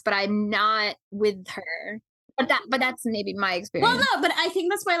things, but I'm not with her. But that's maybe my experience. Well, no, but I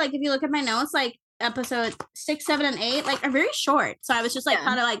think that's why, like, if you look at my notes, like episode 6, 7, and 8, like are very short. So I was just like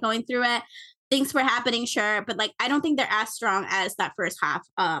kind of like going through it. Things were happening, sure, but like I don't think they're as strong as that first half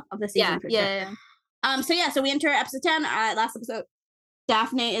of the season. So we enter episode 10. Last episode,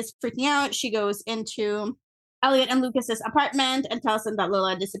 Daphne is freaking out. She goes into Elliot and Lucas's apartment and tells them that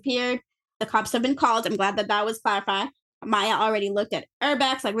Lola disappeared. The cops have been called. I'm glad that was clarified. Maya already looked at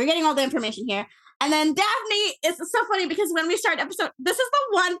Urbex. Like, we're getting all the information here. And then Daphne, it's so funny because when we start episode, this is the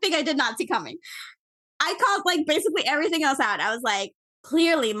one thing I did not see coming. I called like basically everything else out. I was like,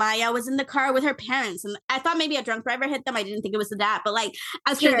 clearly Maya was in the car with her parents. And I thought maybe a drunk driver hit them. I didn't think it was the dad, but like,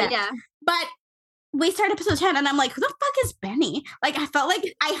 I was sure, But we start episode 10 and I'm like, who the fuck is Benny? Like, I felt like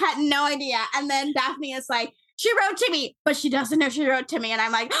I had no idea. And then Daphne is like, she wrote to me, but she doesn't know she wrote to me. And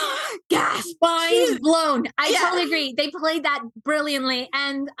I'm like, gasp. Mind blown. I totally agree. They played that brilliantly.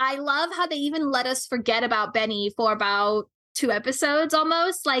 And I love how they even let us forget about Benny for about 2 episodes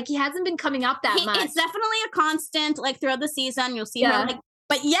almost. Like, he hasn't been coming up that much. It's definitely a constant, like, throughout the season. You'll see her, like,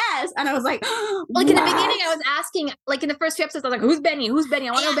 but yes. And I was like, like, in the beginning, I was asking, like, in the first few episodes, I was like, who's Benny? Who's Benny?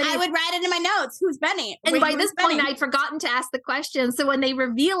 I want to know Benny. I would write it in my notes. Who's Benny? And by this point, I'd forgotten to ask the question. So when they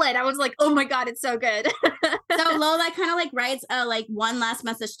reveal it, I was like, oh my God, it's so good. So Lola kind of like writes like one last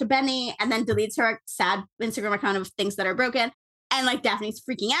message to Benny and then deletes her sad Instagram account of things that are broken. And like Daphne's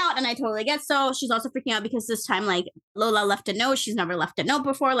freaking out, and I totally get so. She's also freaking out because this time, like, Lola left a note. She's never left a note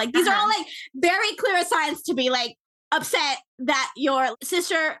before. Like, these are all like very clear signs to be like upset that your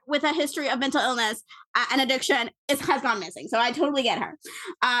sister with a history of mental illness and addiction has gone missing. So I totally get her.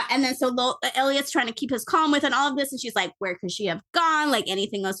 And then so Elliot's trying to keep his calm within all of this. And she's like, where could she have gone? Like,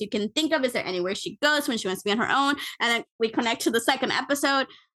 anything else you can think of? Is there anywhere she goes when she wants to be on her own? And then we connect to the second episode.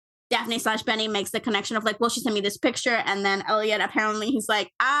 Daphne/Benny makes the connection of like, well, she sent me this picture. And then Elliot, apparently he's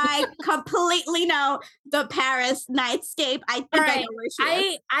like, I completely know the Paris nightscape. I think I know where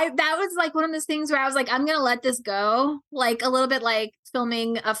she is. That was like one of those things where I was like, I'm going to let this go. Like a little bit like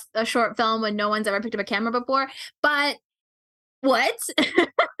filming a short film when no one's ever picked up a camera before. But what?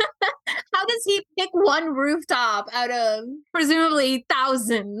 How does he pick one rooftop out of presumably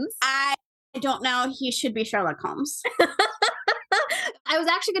thousands? I don't know. He should be Sherlock Holmes. I was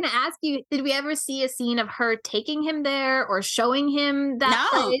actually going to ask you, did we ever see a scene of her taking him there or showing him that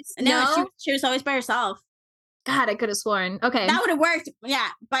place? No, she was always by herself. God, I could have sworn. Okay. That would have worked. Yeah,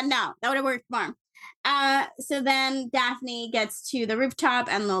 but no, that would have worked more. So then Daphne gets to the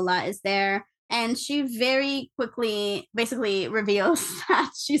rooftop and Lola is there. And she very quickly basically reveals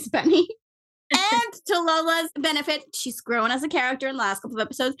that she's Benny. And to Lola's benefit, she's grown as a character in the last couple of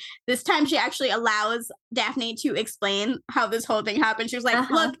episodes. This time she actually allows Daphne to explain how this whole thing happened. She was like,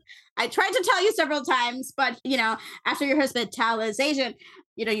 look, I tried to tell you several times, but, you know, after your husband, Tal, is Asian,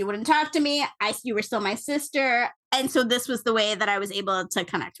 you know, you wouldn't talk to me. You were still my sister. And so this was the way that I was able to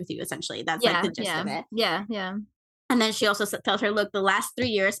connect with you, essentially. That's like the gist of it. Yeah. And then she also tells her, look, the last 3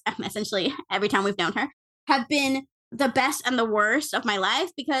 years, essentially every time we've known her, have been the best and the worst of my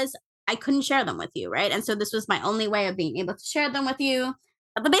life because I couldn't share them with you, right? And so this was my only way of being able to share them with you.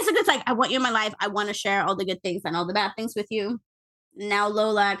 But basically, it's like, I want you in my life. I want to share all the good things and all the bad things with you. Now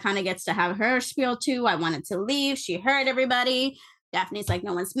Lola kind of gets to have her spiel too. I wanted to leave. She heard everybody. Daphne's like,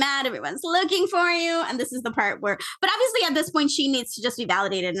 no one's mad. Everyone's looking for you. And this is the part where, but obviously at this point, she needs to just be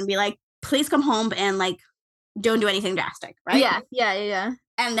validated and be like, please come home and like, don't do anything drastic, right? Yeah.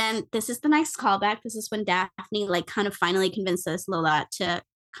 And then this is the next callback. This is when Daphne like kind of finally convinces Lola to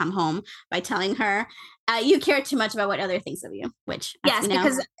come home by telling her you care too much about what other thinks of you, which yes,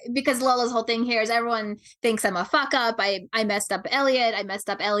 because Lola's whole thing here is everyone thinks I'm a fuck up. I messed up Elliot. I messed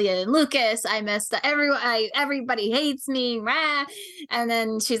up Elliot and Lucas. I messed up everybody hates me. Rah. And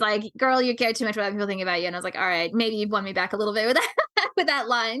then she's like, girl, you care too much about people thinking about you. And I was like, all right, maybe you've won me back a little bit with that with that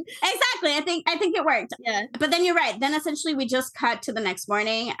line. Exactly. I think it worked. Yeah. But then you're right. Then essentially we just cut to the next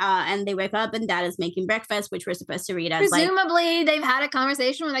morning and they wake up and Dad is making breakfast, which we're supposed to read as presumably they've had a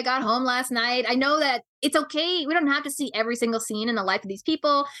conversation when they got home last night. I know that it's okay. We don't have to see every single scene in the life of these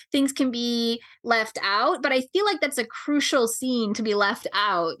people. Things can be left out, but I feel like that's a crucial scene to be left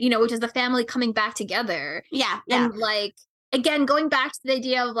out, which is the family coming back together. Yeah. And like, again, going back to the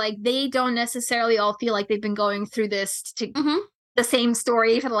idea of like, they don't necessarily all feel like they've been going through this to the same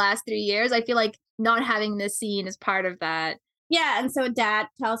story for the last 3 years. I feel like not having this scene is part of that. Yeah, and so Dad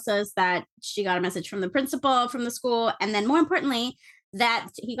tells us that she got a message from the principal from the school, and then more importantly, that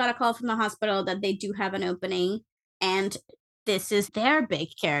he got a call from the hospital that they do have an opening, and this is their big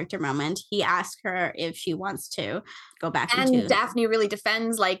character moment. He asks her if she wants to go back and Daphne really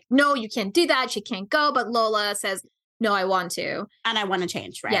defends, like, no, you can't do that. She can't go. But Lola says, no, I want to. And I want to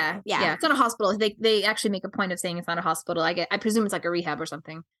change, right? Yeah. It's not a hospital. They actually make a point of saying it's not a hospital. I presume it's like a rehab or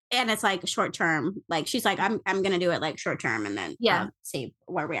something. And it's like short term. Like she's like, I'm gonna do it like short term and then see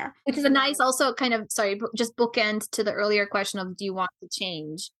where we are. Which is a nice also kind of just bookend to the earlier question of do you want to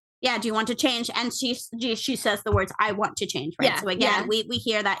change? Yeah, do you want to change? And she says the words, I want to change, right? So again, we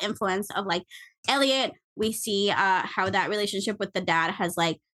hear that influence of like Elliot. We see how that relationship with the dad has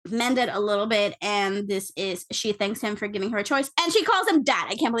like mended a little bit, and she thanks him for giving her a choice, and she calls him dad.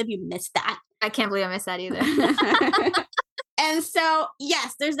 I can't believe you missed that. I can't believe I missed that either. And so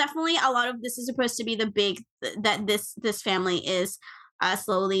yes, there's definitely a lot of this is supposed to be the big that this family is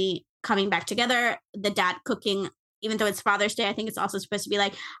slowly coming back together. The dad cooking, even though it's Father's Day, I think it's also supposed to be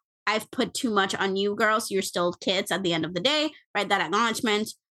like, I've put too much on you girls, you're still kids at the end of the day, right? That acknowledgement.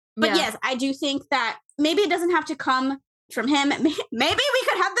 But yes, I do think that maybe it doesn't have to come from him. Maybe we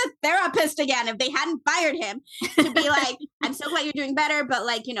could have the therapist again if they hadn't fired him to be like, I'm so glad you're doing better, but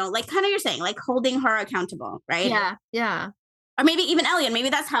like, like kind of you're saying, like holding her accountable, right? Yeah. Or maybe even Elliot. Maybe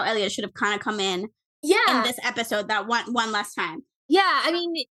that's how Elliot should have kind of come in this episode that one last time. Yeah, I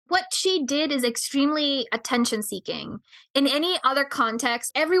mean, what she did is extremely attention seeking. In any other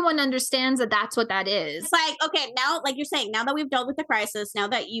context, everyone understands that that's what that is. It's like, okay, now, like you're saying, now that we've dealt with the crisis, now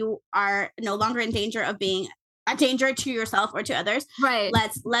that you are no longer in danger of being a danger to yourself or to others, right?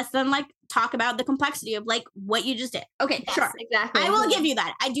 Let's then like talk about the complexity of like what you just did. Okay, yes, sure, exactly. I will give you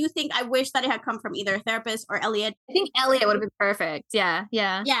that. I do think I wish that it had come from either a therapist or Elliot. I think Elliot would have been perfect. Yeah,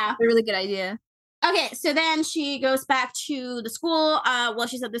 a really good idea. Okay, so then she goes back to the school. While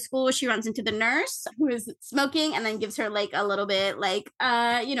she's at the school, she runs into the nurse who is smoking, and then gives her like a little bit like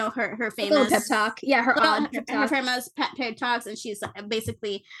her famous pep talk. Yeah, her famous pep talks, and she's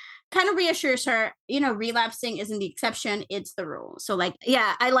basically kind of reassures her, relapsing isn't the exception, it's the rule. So like,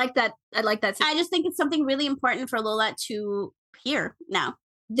 yeah, I like that. I just think it's something really important for Lola to hear now.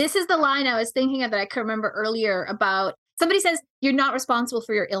 This is the line I was thinking of that I could remember earlier about somebody says, you're not responsible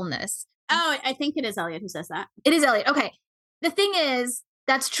for your illness. Oh, I think it is Elliot who says that. It is Elliot. Okay. The thing is,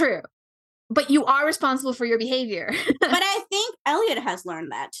 that's true. But you are responsible for your behavior. But I think Elliot has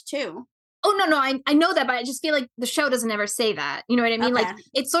learned that too. Oh, no, I know that, but I just feel like the show doesn't ever say that. You know what I mean? Okay. Like,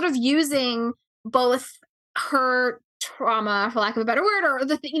 it's sort of using both her trauma, for lack of a better word,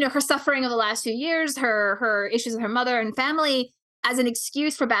 or her suffering of the last few years, her issues with her mother and family as an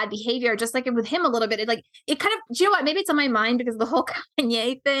excuse for bad behavior, just like with him a little bit. It kind of, do you know what? Maybe it's on my mind because of the whole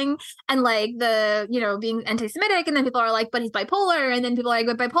Kanye thing and like the, being anti-Semitic, and then people are like, but he's bipolar. And then people are like,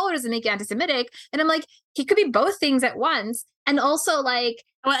 but bipolar doesn't make you anti-Semitic. And I'm like, he could be both things at once. And also like,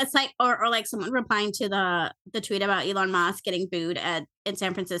 well, it's like, or like someone replying to the tweet about Elon Musk getting booed in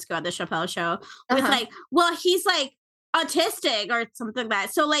San Francisco at the Chappelle show. It's like, well, he's like autistic or something like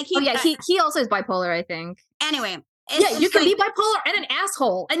that. So like, he also is bipolar, I think. Anyway. You can be bipolar and an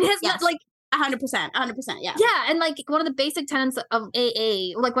asshole, and it has not like 100%, yeah. Yeah, and like one of the basic tenets of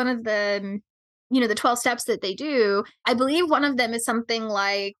AA, like one of the the 12 steps that they do, I believe one of them is something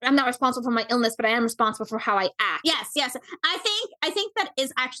like, I'm not responsible for my illness, but I am responsible for how I act. Yes. I think that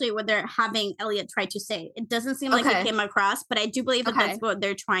is actually what they're having Elliot try to say. It doesn't seem like it came across, but I do believe that that's what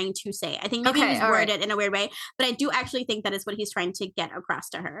they're trying to say. I think maybe he's worded in a weird way, but I do actually think that is what he's trying to get across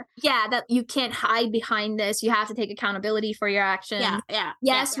to her. Yeah, that you can't hide behind this. You have to take accountability for your actions. Yeah.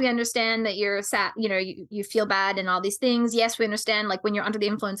 Yes, we understand that you're sad, you feel bad and all these things. Yes, we understand like when you're under the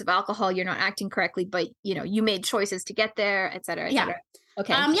influence of alcohol, you're not acting correctly, but you made choices to get there, et cetera, et cetera.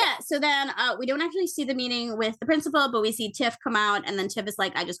 Okay. So then we don't actually see the meeting with the principal, but we see Tiff come out, and then Tiff is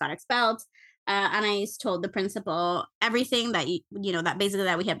like, I just got expelled. Anais told the principal everything that that basically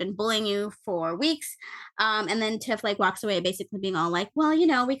that we have been bullying you for weeks. And then Tiff like walks away, basically being all like, well,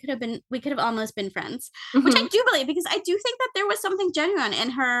 we could have almost been friends, which I do believe, because I do think that there was something genuine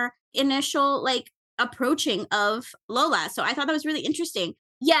in her initial like approaching of Lola. So I thought that was really interesting.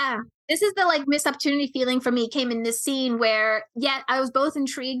 Yeah. This is the like missed opportunity feeling for me came in this scene where, yeah, I was both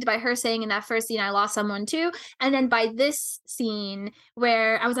intrigued by her saying in that first scene, I lost someone too. And then by this scene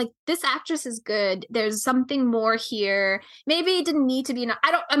where I was like, this actress is good. There's something more here. Maybe it didn't need to be,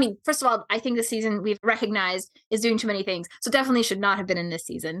 I mean, first of all, I think this season we've recognized is doing too many things. So definitely should not have been in this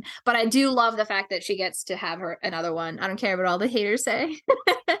season. But I do love the fact that she gets to have her another one. I don't care what all the haters say.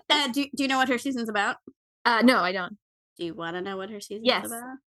 Do you know what her season's about? No, I don't. Do you want to know what her season's Yes.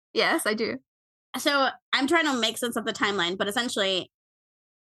 about? Yes, I do. So I'm trying to make sense of the timeline, but essentially,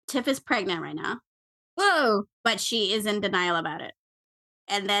 Tiff is pregnant right now, Whoa. but she is in denial about it.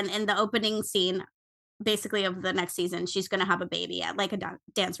 And then in the opening scene, basically of the next season, she's going to have a baby at like a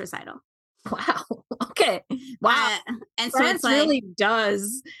dance recital. Wow. Okay. Wow. And so France it's like, really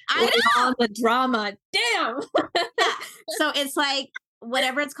does. I know. All the drama. Damn. Yeah. So it's like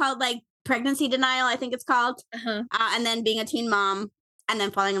whatever it's called, like pregnancy denial, I think it's called. Uh-huh. And then being a teen mom and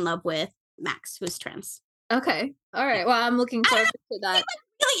then falling in love with Max, who's trans. Okay. All right. Well, I'm looking forward to that.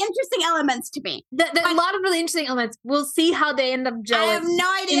 Really interesting elements to me. A lot of really interesting elements. We'll see how they end up gelling. I have no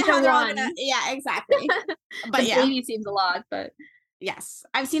idea how they're all gonna. Yeah, exactly. But the baby seems a lot, but yes,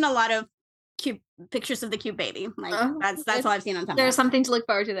 I've seen a lot of cute pictures of the cute baby. Like that's all I've seen on Tumblr. There's something to look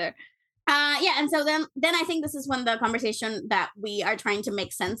forward to there. Yeah, and so then I think this is when the conversation that we are trying to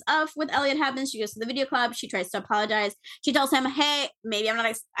make sense of with Elliot happens. She goes to the video club. She tries to apologize. She tells him, "Hey, maybe I'm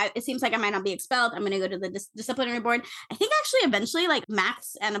not. It seems like I might not be expelled. I'm going to go to the disciplinary board." I think actually eventually, like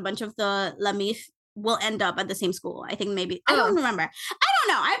Max and a bunch of the Lamif will end up at the same school. I think maybe I don't remember. I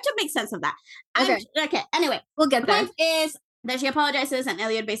don't know. I have to make sense of that. Okay. Anyway, we'll get there. The point is that she apologizes, and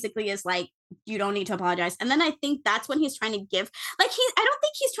Elliot basically is like, you don't need to apologize. And then I think that's when he's trying to give, like, I don't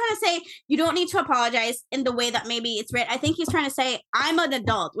think he's trying to say you don't need to apologize in the way that maybe it's right. I think he's trying to say, I'm an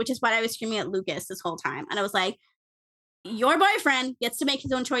adult, which is what I was screaming at Lucas this whole time. And I was like, your boyfriend gets to make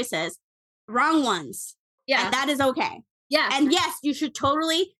his own choices, wrong ones. Yeah. And that is okay. Yeah. And yes, you should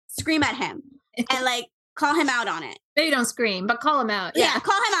totally scream at him and like call him out on it. Maybe don't scream, but call him out. Yeah,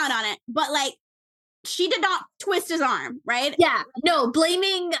 call him out on it. But like, she did not twist his arm, right? Yeah. No,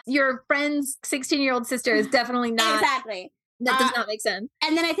 blaming your friend's 16-year-old sister is definitely not. Exactly. That does not make sense.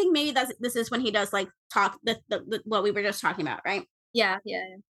 And then I think maybe this is when he does like talk the what we were just talking about, right? Yeah.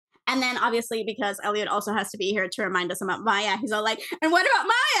 And then obviously because Elliot also has to be here to remind us about Maya, he's all like, and what about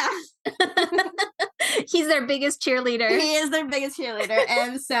Maya? He's their biggest cheerleader. He is their biggest cheerleader.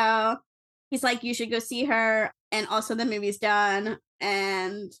 And so he's like, you should go see her. And also the movie's done.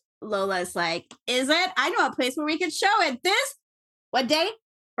 And Lola's like, is it? I know a place where we could show it. What day?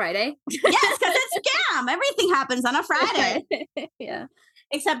 Friday. Yes, because it's scam. Everything happens on a Friday. Yeah.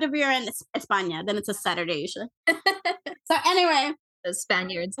 Except if you're in España, then it's a Saturday usually. So anyway. Those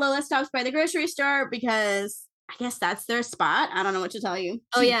Spaniards. Lola stops by the grocery store because I guess that's their spot. I don't know what to tell you.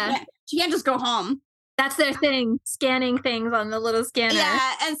 She can't just go home. That's their thing, scanning things on the little scanner.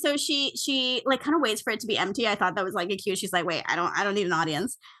 Yeah, and so she like kind of waits for it to be empty. I thought that was like a cue. She's like, wait, I don't need an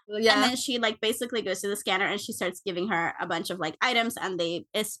audience. Yeah. And then she like basically goes to the scanner and she starts giving her a bunch of like items, and they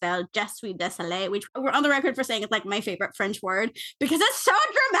is spelled Je suis désolé, which we're on the record for saying it's like my favorite French word because it's so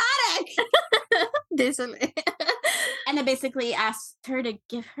dramatic. Désolé. And it basically asks her to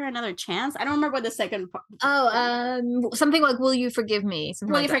give her another chance. I don't remember what the second part. Something like, will you forgive me?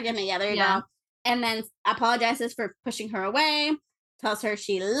 Will you forgive me? Yeah, there you go. And then apologizes for pushing her away, tells her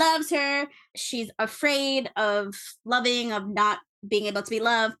she loves her. She's afraid of loving, of not being able to be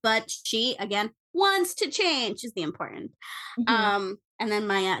loved, but she, again, wants to change is the important. Mm-hmm. And then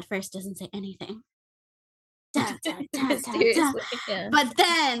Maya at first doesn't say anything. Yeah. But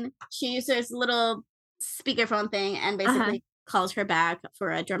then she uses this little speakerphone thing and basically calls her back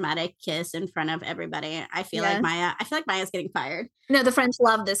for a dramatic kiss in front of everybody. I feel like Maya's getting fired. No, the French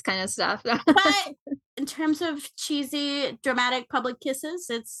love this kind of stuff. But in terms of cheesy, dramatic public kisses,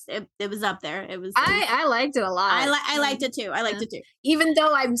 it was up there. I liked it a lot. I liked it too. Even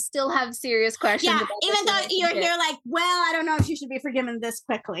though I still have serious questions. Yeah, even though you're here like, well, I don't know if she should be forgiven this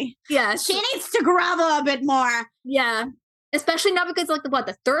quickly. Yeah. She needs to grovel a bit more. Yeah. Especially not because like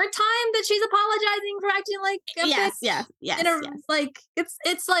the third time that she's apologizing for acting like yes. Like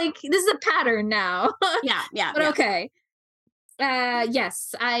it's like this is a pattern now. Yeah. But okay.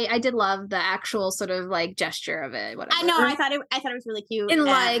 Yes, I did love the actual sort of like gesture of it. Whatever. I know. I thought it was really cute. In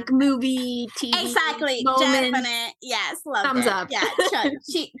like movie, TV, exactly. moment. Definite. Yes, love thumbs up. Yeah,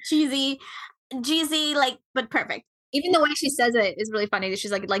 cheesy, like but perfect. Even the way she says it is really funny. She's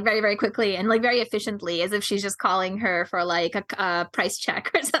like very, very quickly and like very efficiently, as if she's just calling her for like a price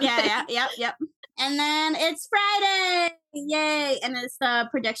check or something. Yep. And then it's Friday, yay! And it's the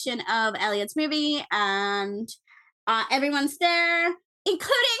production of Elliot's movie, and everyone's there.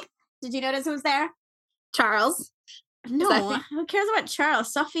 including, did you notice who was there? Charles. No, who cares about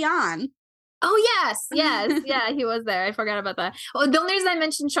Charles? Sufjan. Oh, yes. Yeah, he was there. I forgot about that. Oh, the only reason I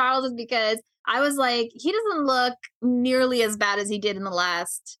mentioned Charles is because I was like, he doesn't look nearly as bad as he did in the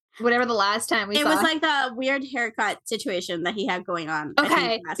last time we saw. It was like the weird haircut situation that he had going on.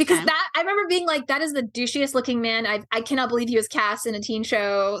 Okay, because I remember being like, that is the douchiest looking man. I cannot believe he was cast in a teen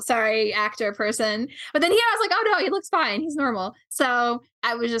show. Sorry, actor person. But then here I was like, oh no, he looks fine. He's normal. So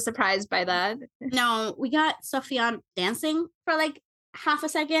I was just surprised by that. No, we got Sufjan dancing for like half a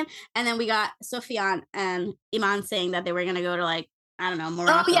second, and then we got Sufjan and Iman saying that they were gonna go to like, I don't know,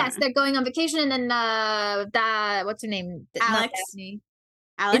 Morocco. Oh yes, they're going on vacation, and then that what's her name? Alex.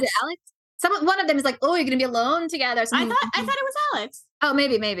 Is it Alex? One of them is like, oh, you're gonna be alone together. I thought it was Alex. Oh,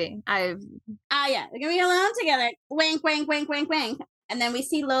 maybe. Yeah, they're gonna be alone together. Wink, wink, wink, wink, wink. And then we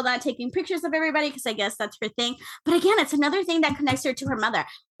see Lola taking pictures of everybody because I guess that's her thing. But again, it's another thing that connects her to her mother.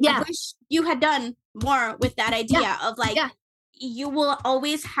 Yeah. I wish you had done more with that idea of like, you will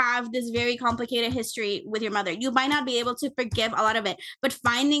always have this very complicated history with your mother. You might not be able to forgive a lot of it, but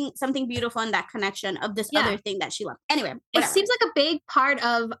finding something beautiful in that connection of this other thing that she loved. Anyway, whatever. It seems like a big part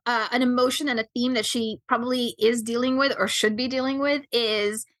of an emotion and a theme that she probably is dealing with or should be dealing with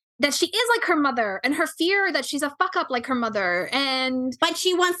is that she is like her mother, and her fear that she's a fuck up like her mother. But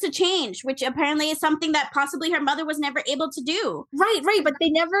she wants to change, which apparently is something that possibly her mother was never able to do. Right. But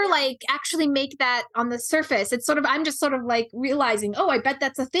they never like actually make that on the surface. It's sort of, I'm just sort of like realizing, oh, I bet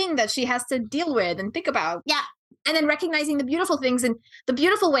that's a thing that she has to deal with and think about. Yeah. And then recognizing the beautiful things and the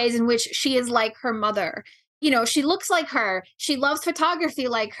beautiful ways in which she is like her mother. You know, she looks like her. She loves photography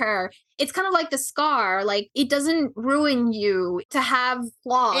like her. It's kind of like the scar. Like, it doesn't ruin you to have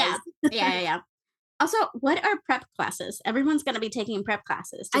flaws. Yeah. Also, what are prep classes? Everyone's going to be taking prep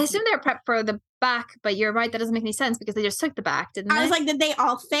classes. I assume they're prep for the back, but you're right. That doesn't make any sense because they just took the back, didn't they? I was like, did they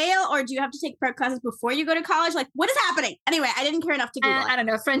all fail, or do you have to take prep classes before you go to college? Like, what is happening? Anyway, I didn't care enough to Google it. I don't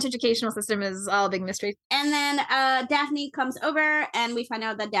know. French educational system is all a big mystery. And then Daphne comes over, and we find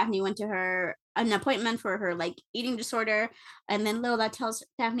out that Daphne went to an appointment for her like eating disorder, and then Lola tells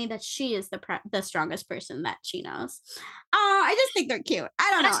Daphne that she is the strongest person that she knows. Oh, I just think they're cute.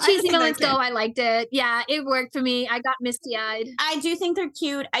 I don't know. That's cheesy, let's go. I liked it. Yeah, it worked for me. I got misty-eyed. I do think they're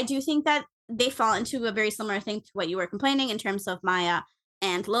cute. I do think that they fall into a very similar thing to what you were complaining in terms of Maya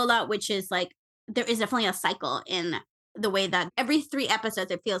and Lola, which is like there is definitely a cycle in the way that every 3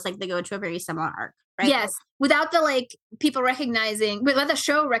 episodes it feels like they go to a very similar arc. Right? Yes, without the like people recognizing, without the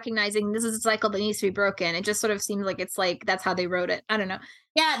show recognizing this is a cycle that needs to be broken. It just sort of seems like it's like that's how they wrote it. I don't know.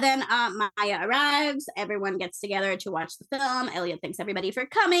 Yeah, then Maya arrives. Everyone gets together to watch the film. Elliot thanks everybody for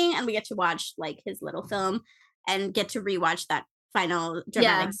coming, and we get to watch like his little film and get to rewatch that final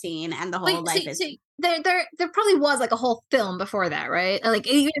dramatic scene and the whole there probably was like a whole film before that, right? Like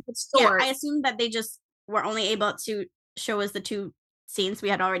even if it's short. Yeah, I assume that they just were only able to show us the 2 scenes we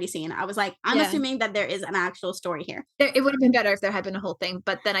had already seen. I was like, I'm assuming that there is an actual story here. It would have been better if there had been a whole thing,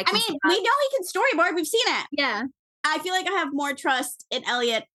 but then we know he can storyboard. We've seen it. Yeah. I feel like I have more trust in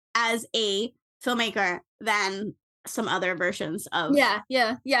Elliot as a filmmaker than some other versions of. Yeah.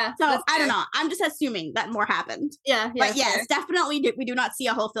 So I don't know. I'm just assuming that more happened. Yeah. But yes, definitely we do not see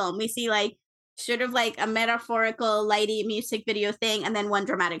a whole film. We see like sort of like a metaphorical lighty music video thing and then one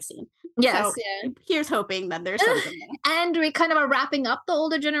dramatic scene. Yes. So here's hoping that there's something there. And we kind of are wrapping up the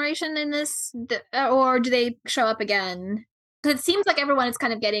older generation in this, or do they show up again? Because it seems like everyone is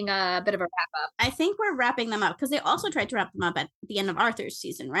kind of getting a bit of a wrap up. I think we're wrapping them up because they also tried to wrap them up at the end of Arthur's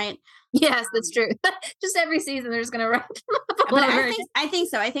season, right? Yes, that's true. Just every season they're just going to wrap them up. But I think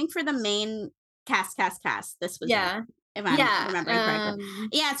so. I think for the main cast, this was it, if I'm remembering correctly.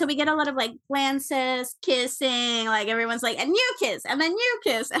 Yeah, so we get a lot of like glances, kissing, like everyone's like, and you kiss, and then you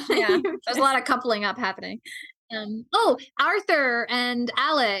kiss. And then you kiss. There's a lot of coupling up happening. Arthur and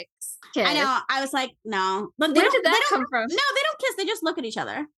Alex kiss. I know. I was like, no. But where did that come from? No, they don't kiss. They just look at each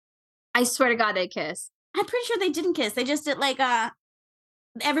other. I swear to God, they kiss. I'm pretty sure they didn't kiss. They just did like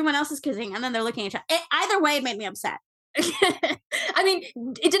everyone else is kissing, and then they're looking at each other. Either way, it made me upset. I mean,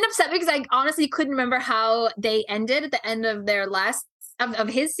 it didn't upset me because I honestly couldn't remember how they ended at the end of their last of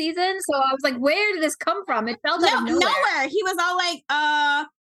his season. So I was like, where did this come from? It felt out of nowhere. He was all like,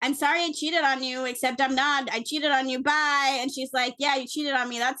 I'm sorry I cheated on you, except I'm not. I cheated on you, bye. And she's like, yeah, you cheated on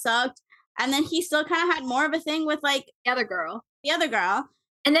me. That sucked. And then he still kind of had more of a thing with like the other girl.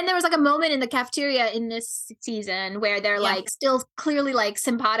 And then there was like a moment in the cafeteria in this season where they're like still clearly like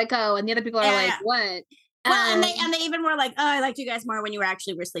simpatico, and the other people are like, what? Well, and they even were like, oh, I liked you guys more when you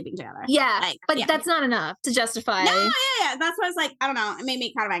were sleeping together. Yeah, like, but that's not enough to justify. No, yeah. That's why I was like, I don't know. It made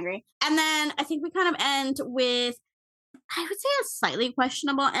me kind of angry. And then I think we kind of end with I would say a slightly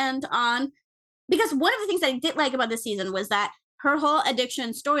questionable end on, because one of the things that I did like about this season was that her whole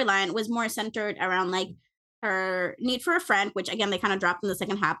addiction storyline was more centered around like her need for a friend, which again they kind of dropped in the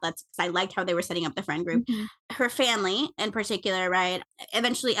second half. That's because I liked how they were setting up the friend group. Mhm. Her family in particular, right?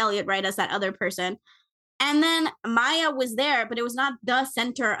 Eventually Elliot, right, as that other person. And then Maya was there, but it was not the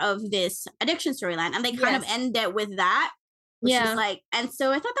center of this addiction storyline. And they kind of Yes. end it with that, which is Yeah. like, and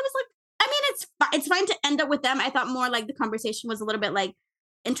so I thought that was like, I mean, it's fine to end up with them. I thought more like the conversation was a little bit like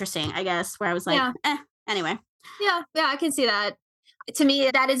interesting, I guess, where I was like, Yeah. anyway. Yeah, I can see that. To me,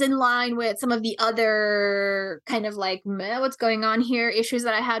 that is in line with some of the other kind of like, meh, what's going on here issues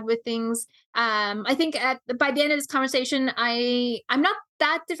that I had with things. I think by the end of this conversation, I'm not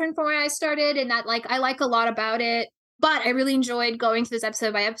that different from where I started, and that like I like a lot about it. But I really enjoyed going through this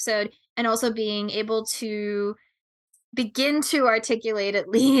episode by episode, and also being able to begin to articulate at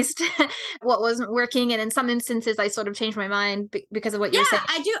least what wasn't working. And in some instances, I sort of changed my mind because of what you're Yeah, saying.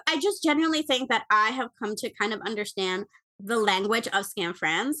 I do. I just genuinely think that I have come to kind of understand the language of Scam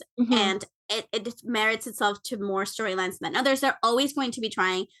Friends, Mhm. and it merits itself to more storylines than others. They're always going to be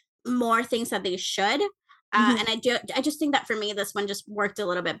trying more things that they should. Mhm. And I just think that for me, this one just worked a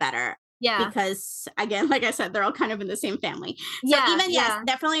little bit better Yeah. because, again, like I said, they're all kind of in the same family. So Yeah. even, yes, Yeah.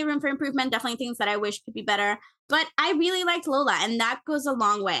 definitely room for improvement, definitely things that I wish could be better. But I really liked Lola, and that goes a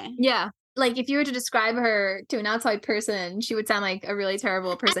long way. Yeah. Like if you were to describe her to an outside person, she would sound like a really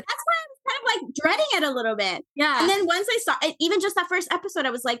terrible And person. that's why I was kind of like dreading it a little bit. Yeah. And then once I saw it, even just that first episode, I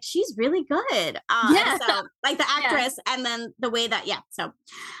was like, she's really good. Yeah. And so like the Yeah. actress, and then the way that, yeah. So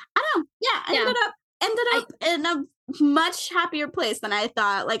I don't know. Yeah, I Yeah. ended up in a much happier place than I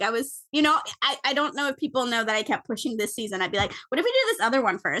thought. Like I was, I don't know if people know that I kept pushing this season. I'd be like, what if we do this other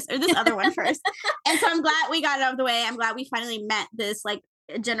one first or this other one first? And so I'm glad we got it out of the way. I'm glad we finally met this like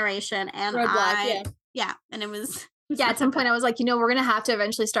generation, and Roadblock, yeah, and it was yeah, at some point I was like, we're gonna have to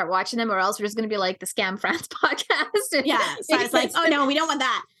eventually start watching them, or else we're just gonna be like the Scam Friends podcast. yeah. So I was like, oh no, we don't want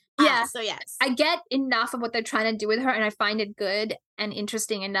that. Yeah. So yes. I get enough of what they're trying to do with her, and I find it good and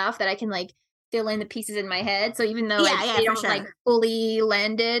interesting enough that I can like fill in the pieces in my head. So even though Yeah, they for don't like sure. fully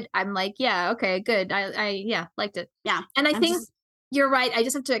landed, I'm like, yeah, okay, good. I liked it. Yeah. And I I'm think just- you're right. I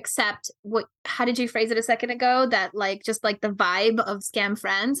just have to accept how did you phrase it a second ago? That like just like the vibe of Scam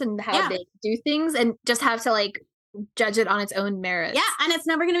Friends and how Yeah. they do things, and just have to like judge it on its own merits. yeah, and it's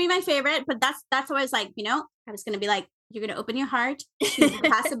never gonna be my favorite, but that's what I was like, I was gonna be like, you're gonna open your heart to the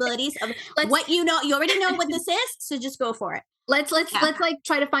possibilities of what you know. You already know what this is, so just go for it. Let's Yeah. like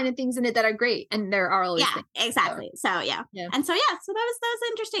try to find the things in it that are great, and there are always Yeah, things. exactly. So yeah. Yeah. And so yeah, so that was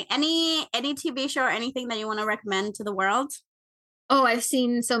interesting. Any TV show or anything that you want to recommend to the world? Oh, I've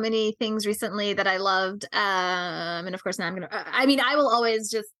seen so many things recently that I loved. And of course now I'm gonna. I mean, I will always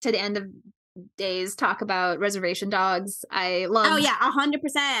just to the end of days talk about Reservation Dogs. I love. Oh yeah, 100%.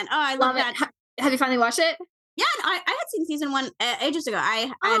 Oh, I love that. Have you finally watched it? Yeah, and I had seen season 1 ages ago.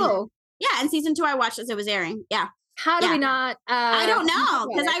 Oh, Yeah, and season 2 I watched as it was airing. Yeah. how do Yeah. we not? I don't know, talk about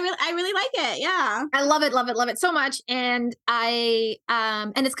because it? I really like it. Yeah. I love it so much, and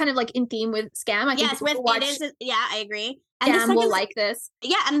and it's kind of like in theme with Scam. I think Yes, people with who watch it is. Yeah, I agree. And the Scam will second, like this.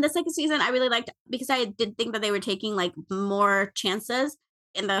 yeah, and the second season I really liked because I did think that they were taking like more chances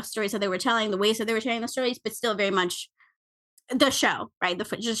in the stories that they were telling, the ways that they were telling the stories, but still very much the show, right?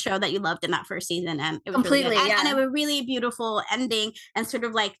 Just show that you loved in that first season, and it was really Completely, good. And yeah. it was a really beautiful ending, and sort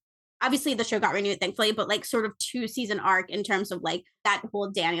of like obviously the show got renewed, thankfully, but like sort of 2-season arc in terms of like that whole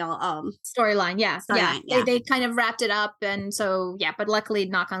Daniel Storyline, yeah. storyline, yeah. They kind of wrapped it up, and so yeah, but luckily,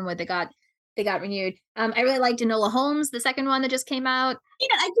 knock on wood, they got renewed. I really liked Enola Holmes, the second one that just came out.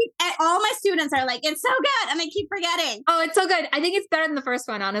 All my students are like, it's so good, and I keep forgetting. Oh, it's so good. I think it's better than the first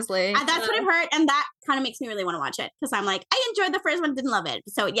one, honestly. That's what I've heard, and that kind of makes me really want to watch it because I'm like, I enjoyed the first one, didn't love it.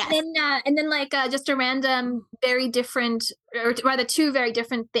 So yes. And then like just a random, very different, or rather two very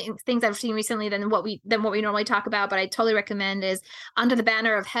different things I've seen recently than what we normally talk about, but I totally recommend is Under the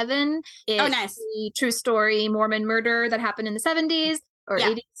Banner of Heaven. It's nice. the true story Mormon murder that happened in the 70s or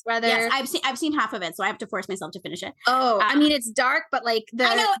 80s rather. Yes, I've seen half of it, so I have to force myself to finish it. Oh, I mean, it's dark, but like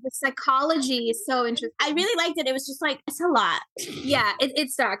I know. the psychology is so interesting. I really liked it. It was just like, it's a lot. Yeah,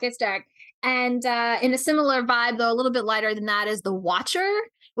 it's dark. It's dark. And in a similar vibe, though a little bit lighter than that, is The Watcher,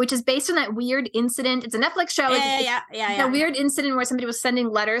 which is based on that weird incident. It's a Netflix show. Yeah. A weird incident where somebody was sending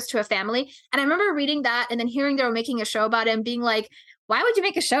letters to a family. And I remember reading that and then hearing they were making a show about it and being like, why would you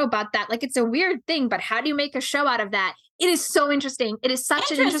make a show about that? Like, it's a weird thing, but how do you make a show out of that? It is so interesting. It is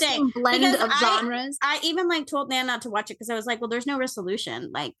such an interesting blend of genres. I even like told Nan not to watch it because I was like, well, there's no resolution.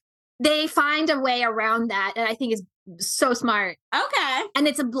 Like, they find a way around that, and I think is so smart. Okay. And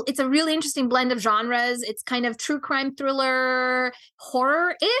it's a really interesting blend of genres. It's kind of true crime thriller,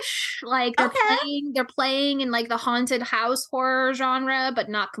 horror-ish. Like they're playing in like the haunted house horror genre, but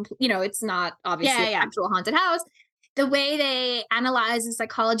not it's not obviously an actual haunted house. The way they analyze the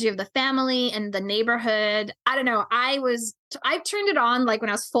psychology of the family and the neighborhood. I don't know. I turned it on like when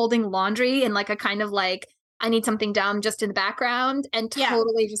I was folding laundry and like a kind of like I need something dumb just in the background and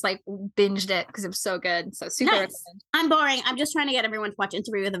totally just like binged it because it was so good. So super recommend. I'm boring. I'm just trying to get everyone to watch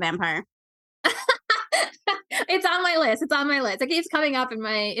Interview with a Vampire. It's on my list. It's on my list. It keeps coming up in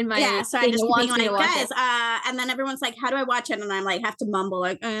my so I just being like, guys, and then everyone's like, how do I watch it? And I'm like, have to mumble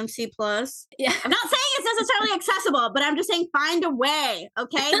like AMC Plus. Yeah. I'm not saying it's necessarily accessible, but I'm just saying find a way.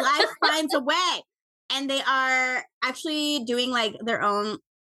 Okay. Life finds a way. And they are actually doing like their own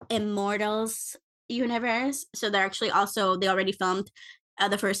Immortals universe. So they're actually they already filmed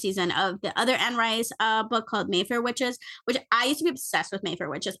the first season of the other Anne Rice book called Mayfair Witches, which I used to be obsessed with Mayfair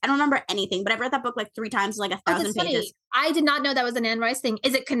Witches. I don't remember anything, but I've read that book like 3 times, like 1,000 pages. Funny. I did not know that was an Anne Rice thing.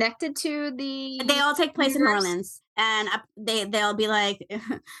 Is it connected to the? They all take place in New Orleans, and they'll be like,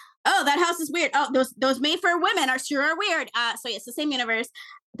 oh, that house is weird. Oh, those Mayfair women are weird. So it's the same universe.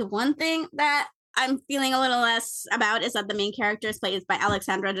 The one thing that I'm feeling a little less about is that the main character is played by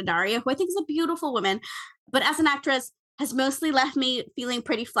Alexandra Daddario, who I think is a beautiful woman, but as an actress has mostly left me feeling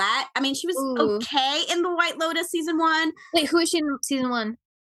pretty flat. I mean, she was okay in The White Lotus season 1. Wait, who is she in season 1?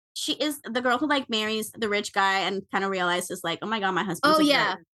 She is the girl who like marries the rich guy and kind of realizes like, oh my God, my husband's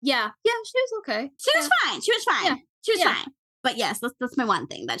yeah. She was okay. She was fine. She was fine. But yes, that's my one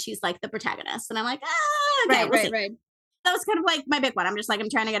thing, that she's like the protagonist. And I'm like, okay, right. That was kind of like my big one. I'm just like, I'm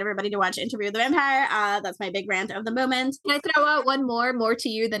trying to get everybody to watch Interview with the Vampire. That's my big rant of the moment. Can I throw out one more to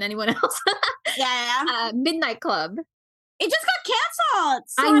you than anyone else? Yeah. Midnight Club. It just got canceled.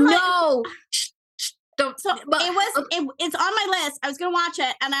 So I know. Don't. So it's on my list. I was gonna watch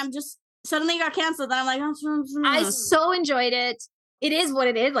it, and I'm just suddenly got canceled. And I'm like, I so enjoyed it. It is what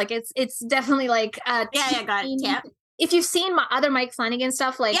it is. Like it's definitely like got it. Yeah. If you've seen my other Mike Flanagan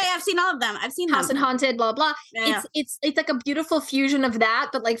stuff, like I've seen all of them. I've seen House and Haunted, blah blah. Yeah. It's like a beautiful fusion of that,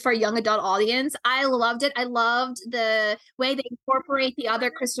 but like for a young adult audience. I loved it. I loved the way they incorporate the other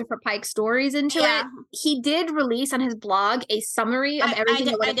Christopher Pike stories into it. He did release on his blog a summary of everything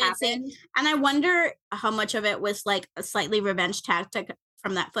that would have happened, and I wonder how much of it was like a slightly revenge tactic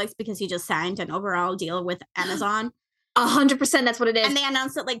from Netflix because he just signed an overall deal with Amazon. 100%, that's what it is. And they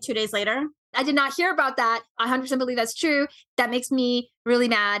announced it like 2 days later. I did not hear about that. I 100% believe that's true. That makes me really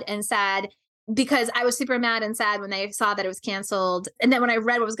mad and sad because I was super mad and sad when they saw that it was canceled. And then when I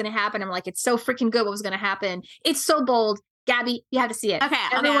read what was going to happen, I'm like, it's so freaking good what was going to happen. It's so bold. Gabby, you have to see it. Okay.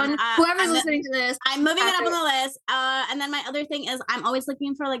 Everyone, whoever's listening to this. I'm moving it up on the list. And then my other thing is I'm always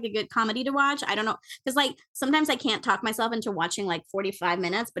looking for like a good comedy to watch. I don't know. Because like sometimes I can't talk myself into watching like 45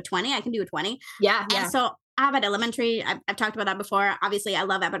 minutes, but 20, I can do a 20. Yeah. And so Abbott Elementary. I've talked about that before. Obviously, I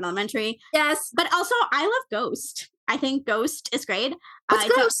love Abbott Elementary. Yes. But also, I love Ghost. I think Ghost is great.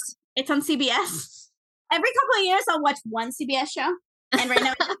 What's Ghost? It's on CBS. Every couple of years, I'll watch one CBS show. And right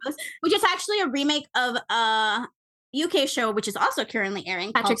now, it's Ghost, which is actually a remake of a UK show, which is also currently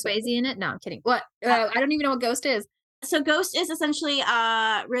airing. Patrick Swayze in it? No, I'm kidding. What? I don't even know what Ghost is. So Ghost is essentially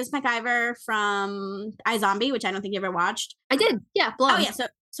Rose McIver from iZombie, which I don't think you ever watched. I did. Yeah. Blonde.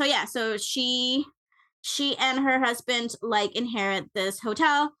 Oh, yeah. So she and her husband like inherit this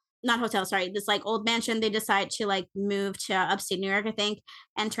this like old mansion. They decide to like move to upstate New York, I think,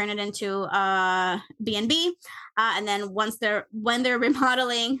 and turn it into B&B. And then when they're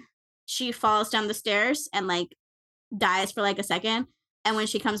remodeling, she falls down the stairs and like dies for like a second. And when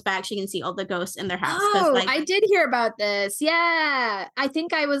she comes back, she can see all the ghosts in their house. Oh, I did hear about this. Yeah. I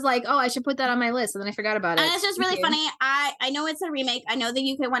think I was like, oh, I should put that on my list. And then I forgot about it. And it's just really funny. I know it's a remake. I know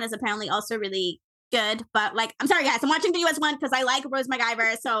the UK one is apparently also really good. But like, I'm sorry, guys. I'm watching the US one because I like Rose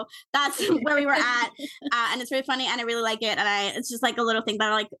McIver. So that's where we were at. And it's really funny. And I really like it. And it's just like a little thing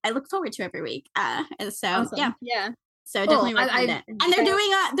that I look forward to every week. And so, awesome. Yeah. So definitely recommend it. And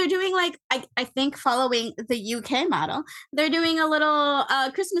they're doing like I think following the UK model, they're doing a little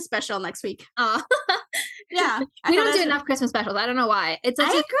Christmas special next week. Oh, yeah. We don't do enough Christmas specials. I don't know why. It's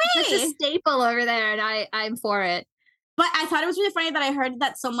such a staple over there, and I'm for it. But I thought it was really funny that I heard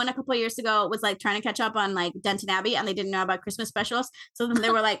that someone a couple of years ago was like trying to catch up on like Downton Abbey, and they didn't know about Christmas specials. So then they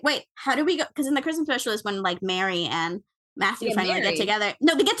were like, "Wait, how do we go?" Because in the Christmas special is when like Mary and Matthew finally get together.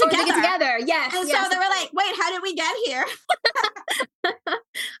 No, they get together. Yes. And so they were like, wait, how did we get here?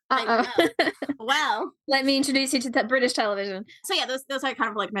 Uh-oh. Well, Let me introduce you to British television. so yeah, those are kind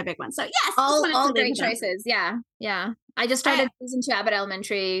of like my big ones. So yes, just All wanted to leave great with them. choices. Yeah. Yeah. I just started season 2 Abbott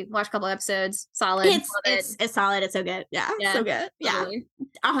Elementary, watched a couple episodes. Solid. It's solid. It's so good. Yeah, so good. Yeah, Totally.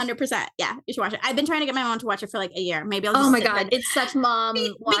 100%. Yeah, you should watch it. I've been trying to get my mom to watch it for like a year. Maybe I'll Oh just my sit god, with- it's such mom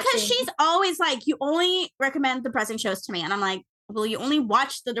watching. because she's always like, you only recommend depressing shows to me, and I'm like, well, you only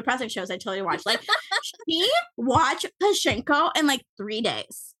watch the depressing shows I tell you to watch. Like, she watched Pachinko in like 3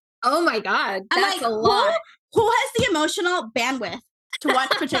 days. Oh my god, I'm that's like, a lot. Who has the emotional bandwidth to watch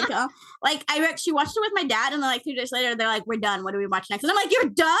Pachinko? Like, she watched it with my dad, and then like 3 days later, they're like, we're done. What do we watch next? And I'm like, you're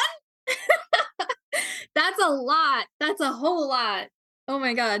done? That's a lot. That's a whole lot. Oh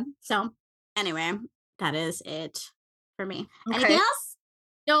my god. So anyway, that is it for me. Okay. Anything else?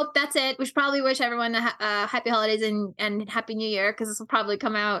 Nope, that's it. We should probably wish everyone a happy holidays and happy new year, because this will probably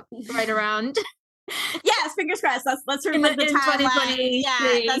come out right around Yes, fingers crossed. Let's sort of in like the in timeline. 2023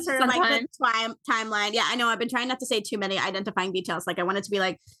 Yeah, that's sort of like sometime. the timeline. Yeah, I know. I've been trying not to say too many identifying details. Like, I wanted to be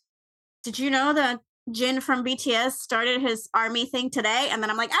like, did you know that Jin from BTS started his army thing today? And then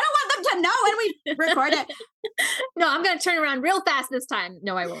I'm like, I don't want them to know when we record it. No, I'm gonna turn around real fast this time.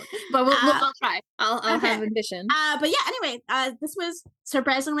 No, I won't. But I'll try. I'll okay. have ambition. But yeah, anyway, this was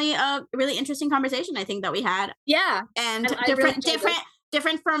surprisingly a really interesting conversation, I think, that we had. Yeah. And I really enjoyed it.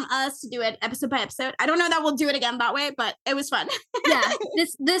 different from us to do it episode by episode. I don't know that we'll do it again that way, but it was fun. Yeah.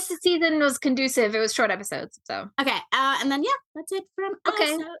 This season was conducive. It was short episodes. So okay. And then yeah, that's it from us.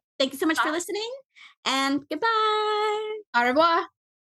 Okay. So thank you so much for listening, and goodbye. Au revoir.